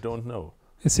 I don't know.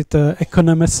 Is it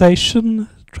economization,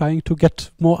 trying to get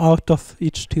more out of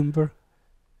each timber?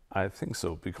 I think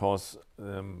so, because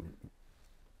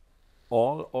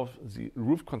all of the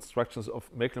roof constructions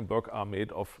of Mecklenburg are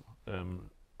made of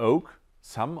oak,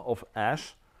 some of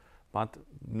ash, but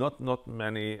not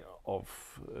many of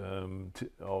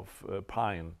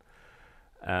pine.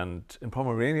 And in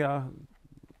Pomerania,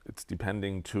 it's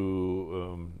depending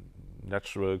to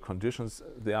natural conditions.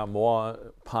 There are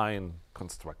more pine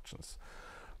constructions,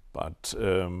 but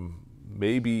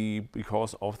maybe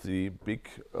because of the big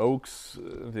oaks,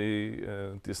 they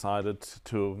decided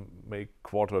to make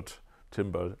quartered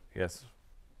timber. Yes,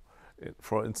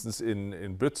 for instance,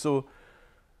 in Bützow,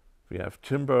 we have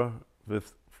timber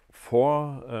with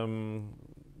 4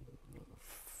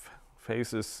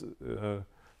 faces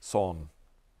sawn.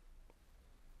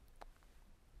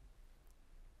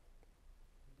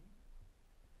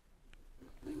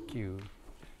 Thank you.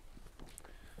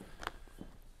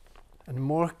 And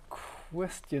more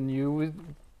question, you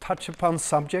touch upon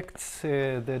subjects,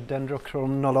 the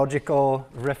dendrochronological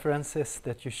references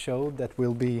that you showed that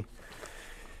will be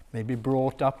maybe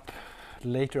brought up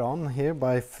later on here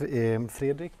by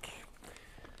Fredrik.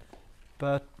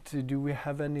 But do we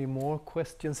have any more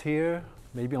questions here?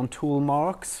 Maybe on tool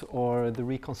marks or the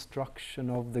reconstruction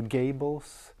of the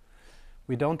gables?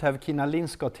 We don't have Kina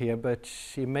Linscott here, but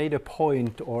she made a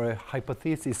point or a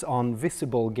hypothesis on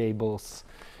visible gables,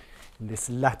 this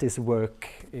lattice work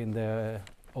in the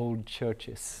old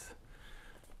churches.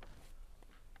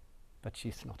 but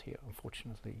she's not here,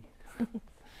 unfortunately. She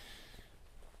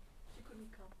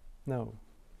couldn't come. No,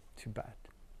 too bad.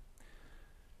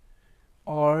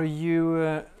 Are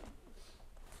you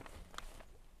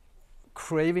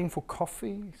craving for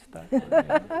coffee? Is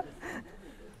that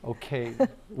okay,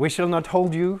 we shall not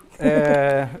hold you.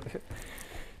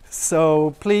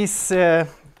 So please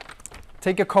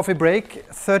take a coffee break,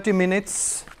 30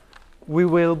 minutes. We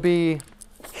will be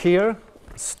here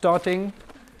starting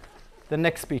the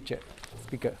next speaker.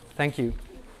 Thank you.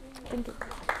 Thank you.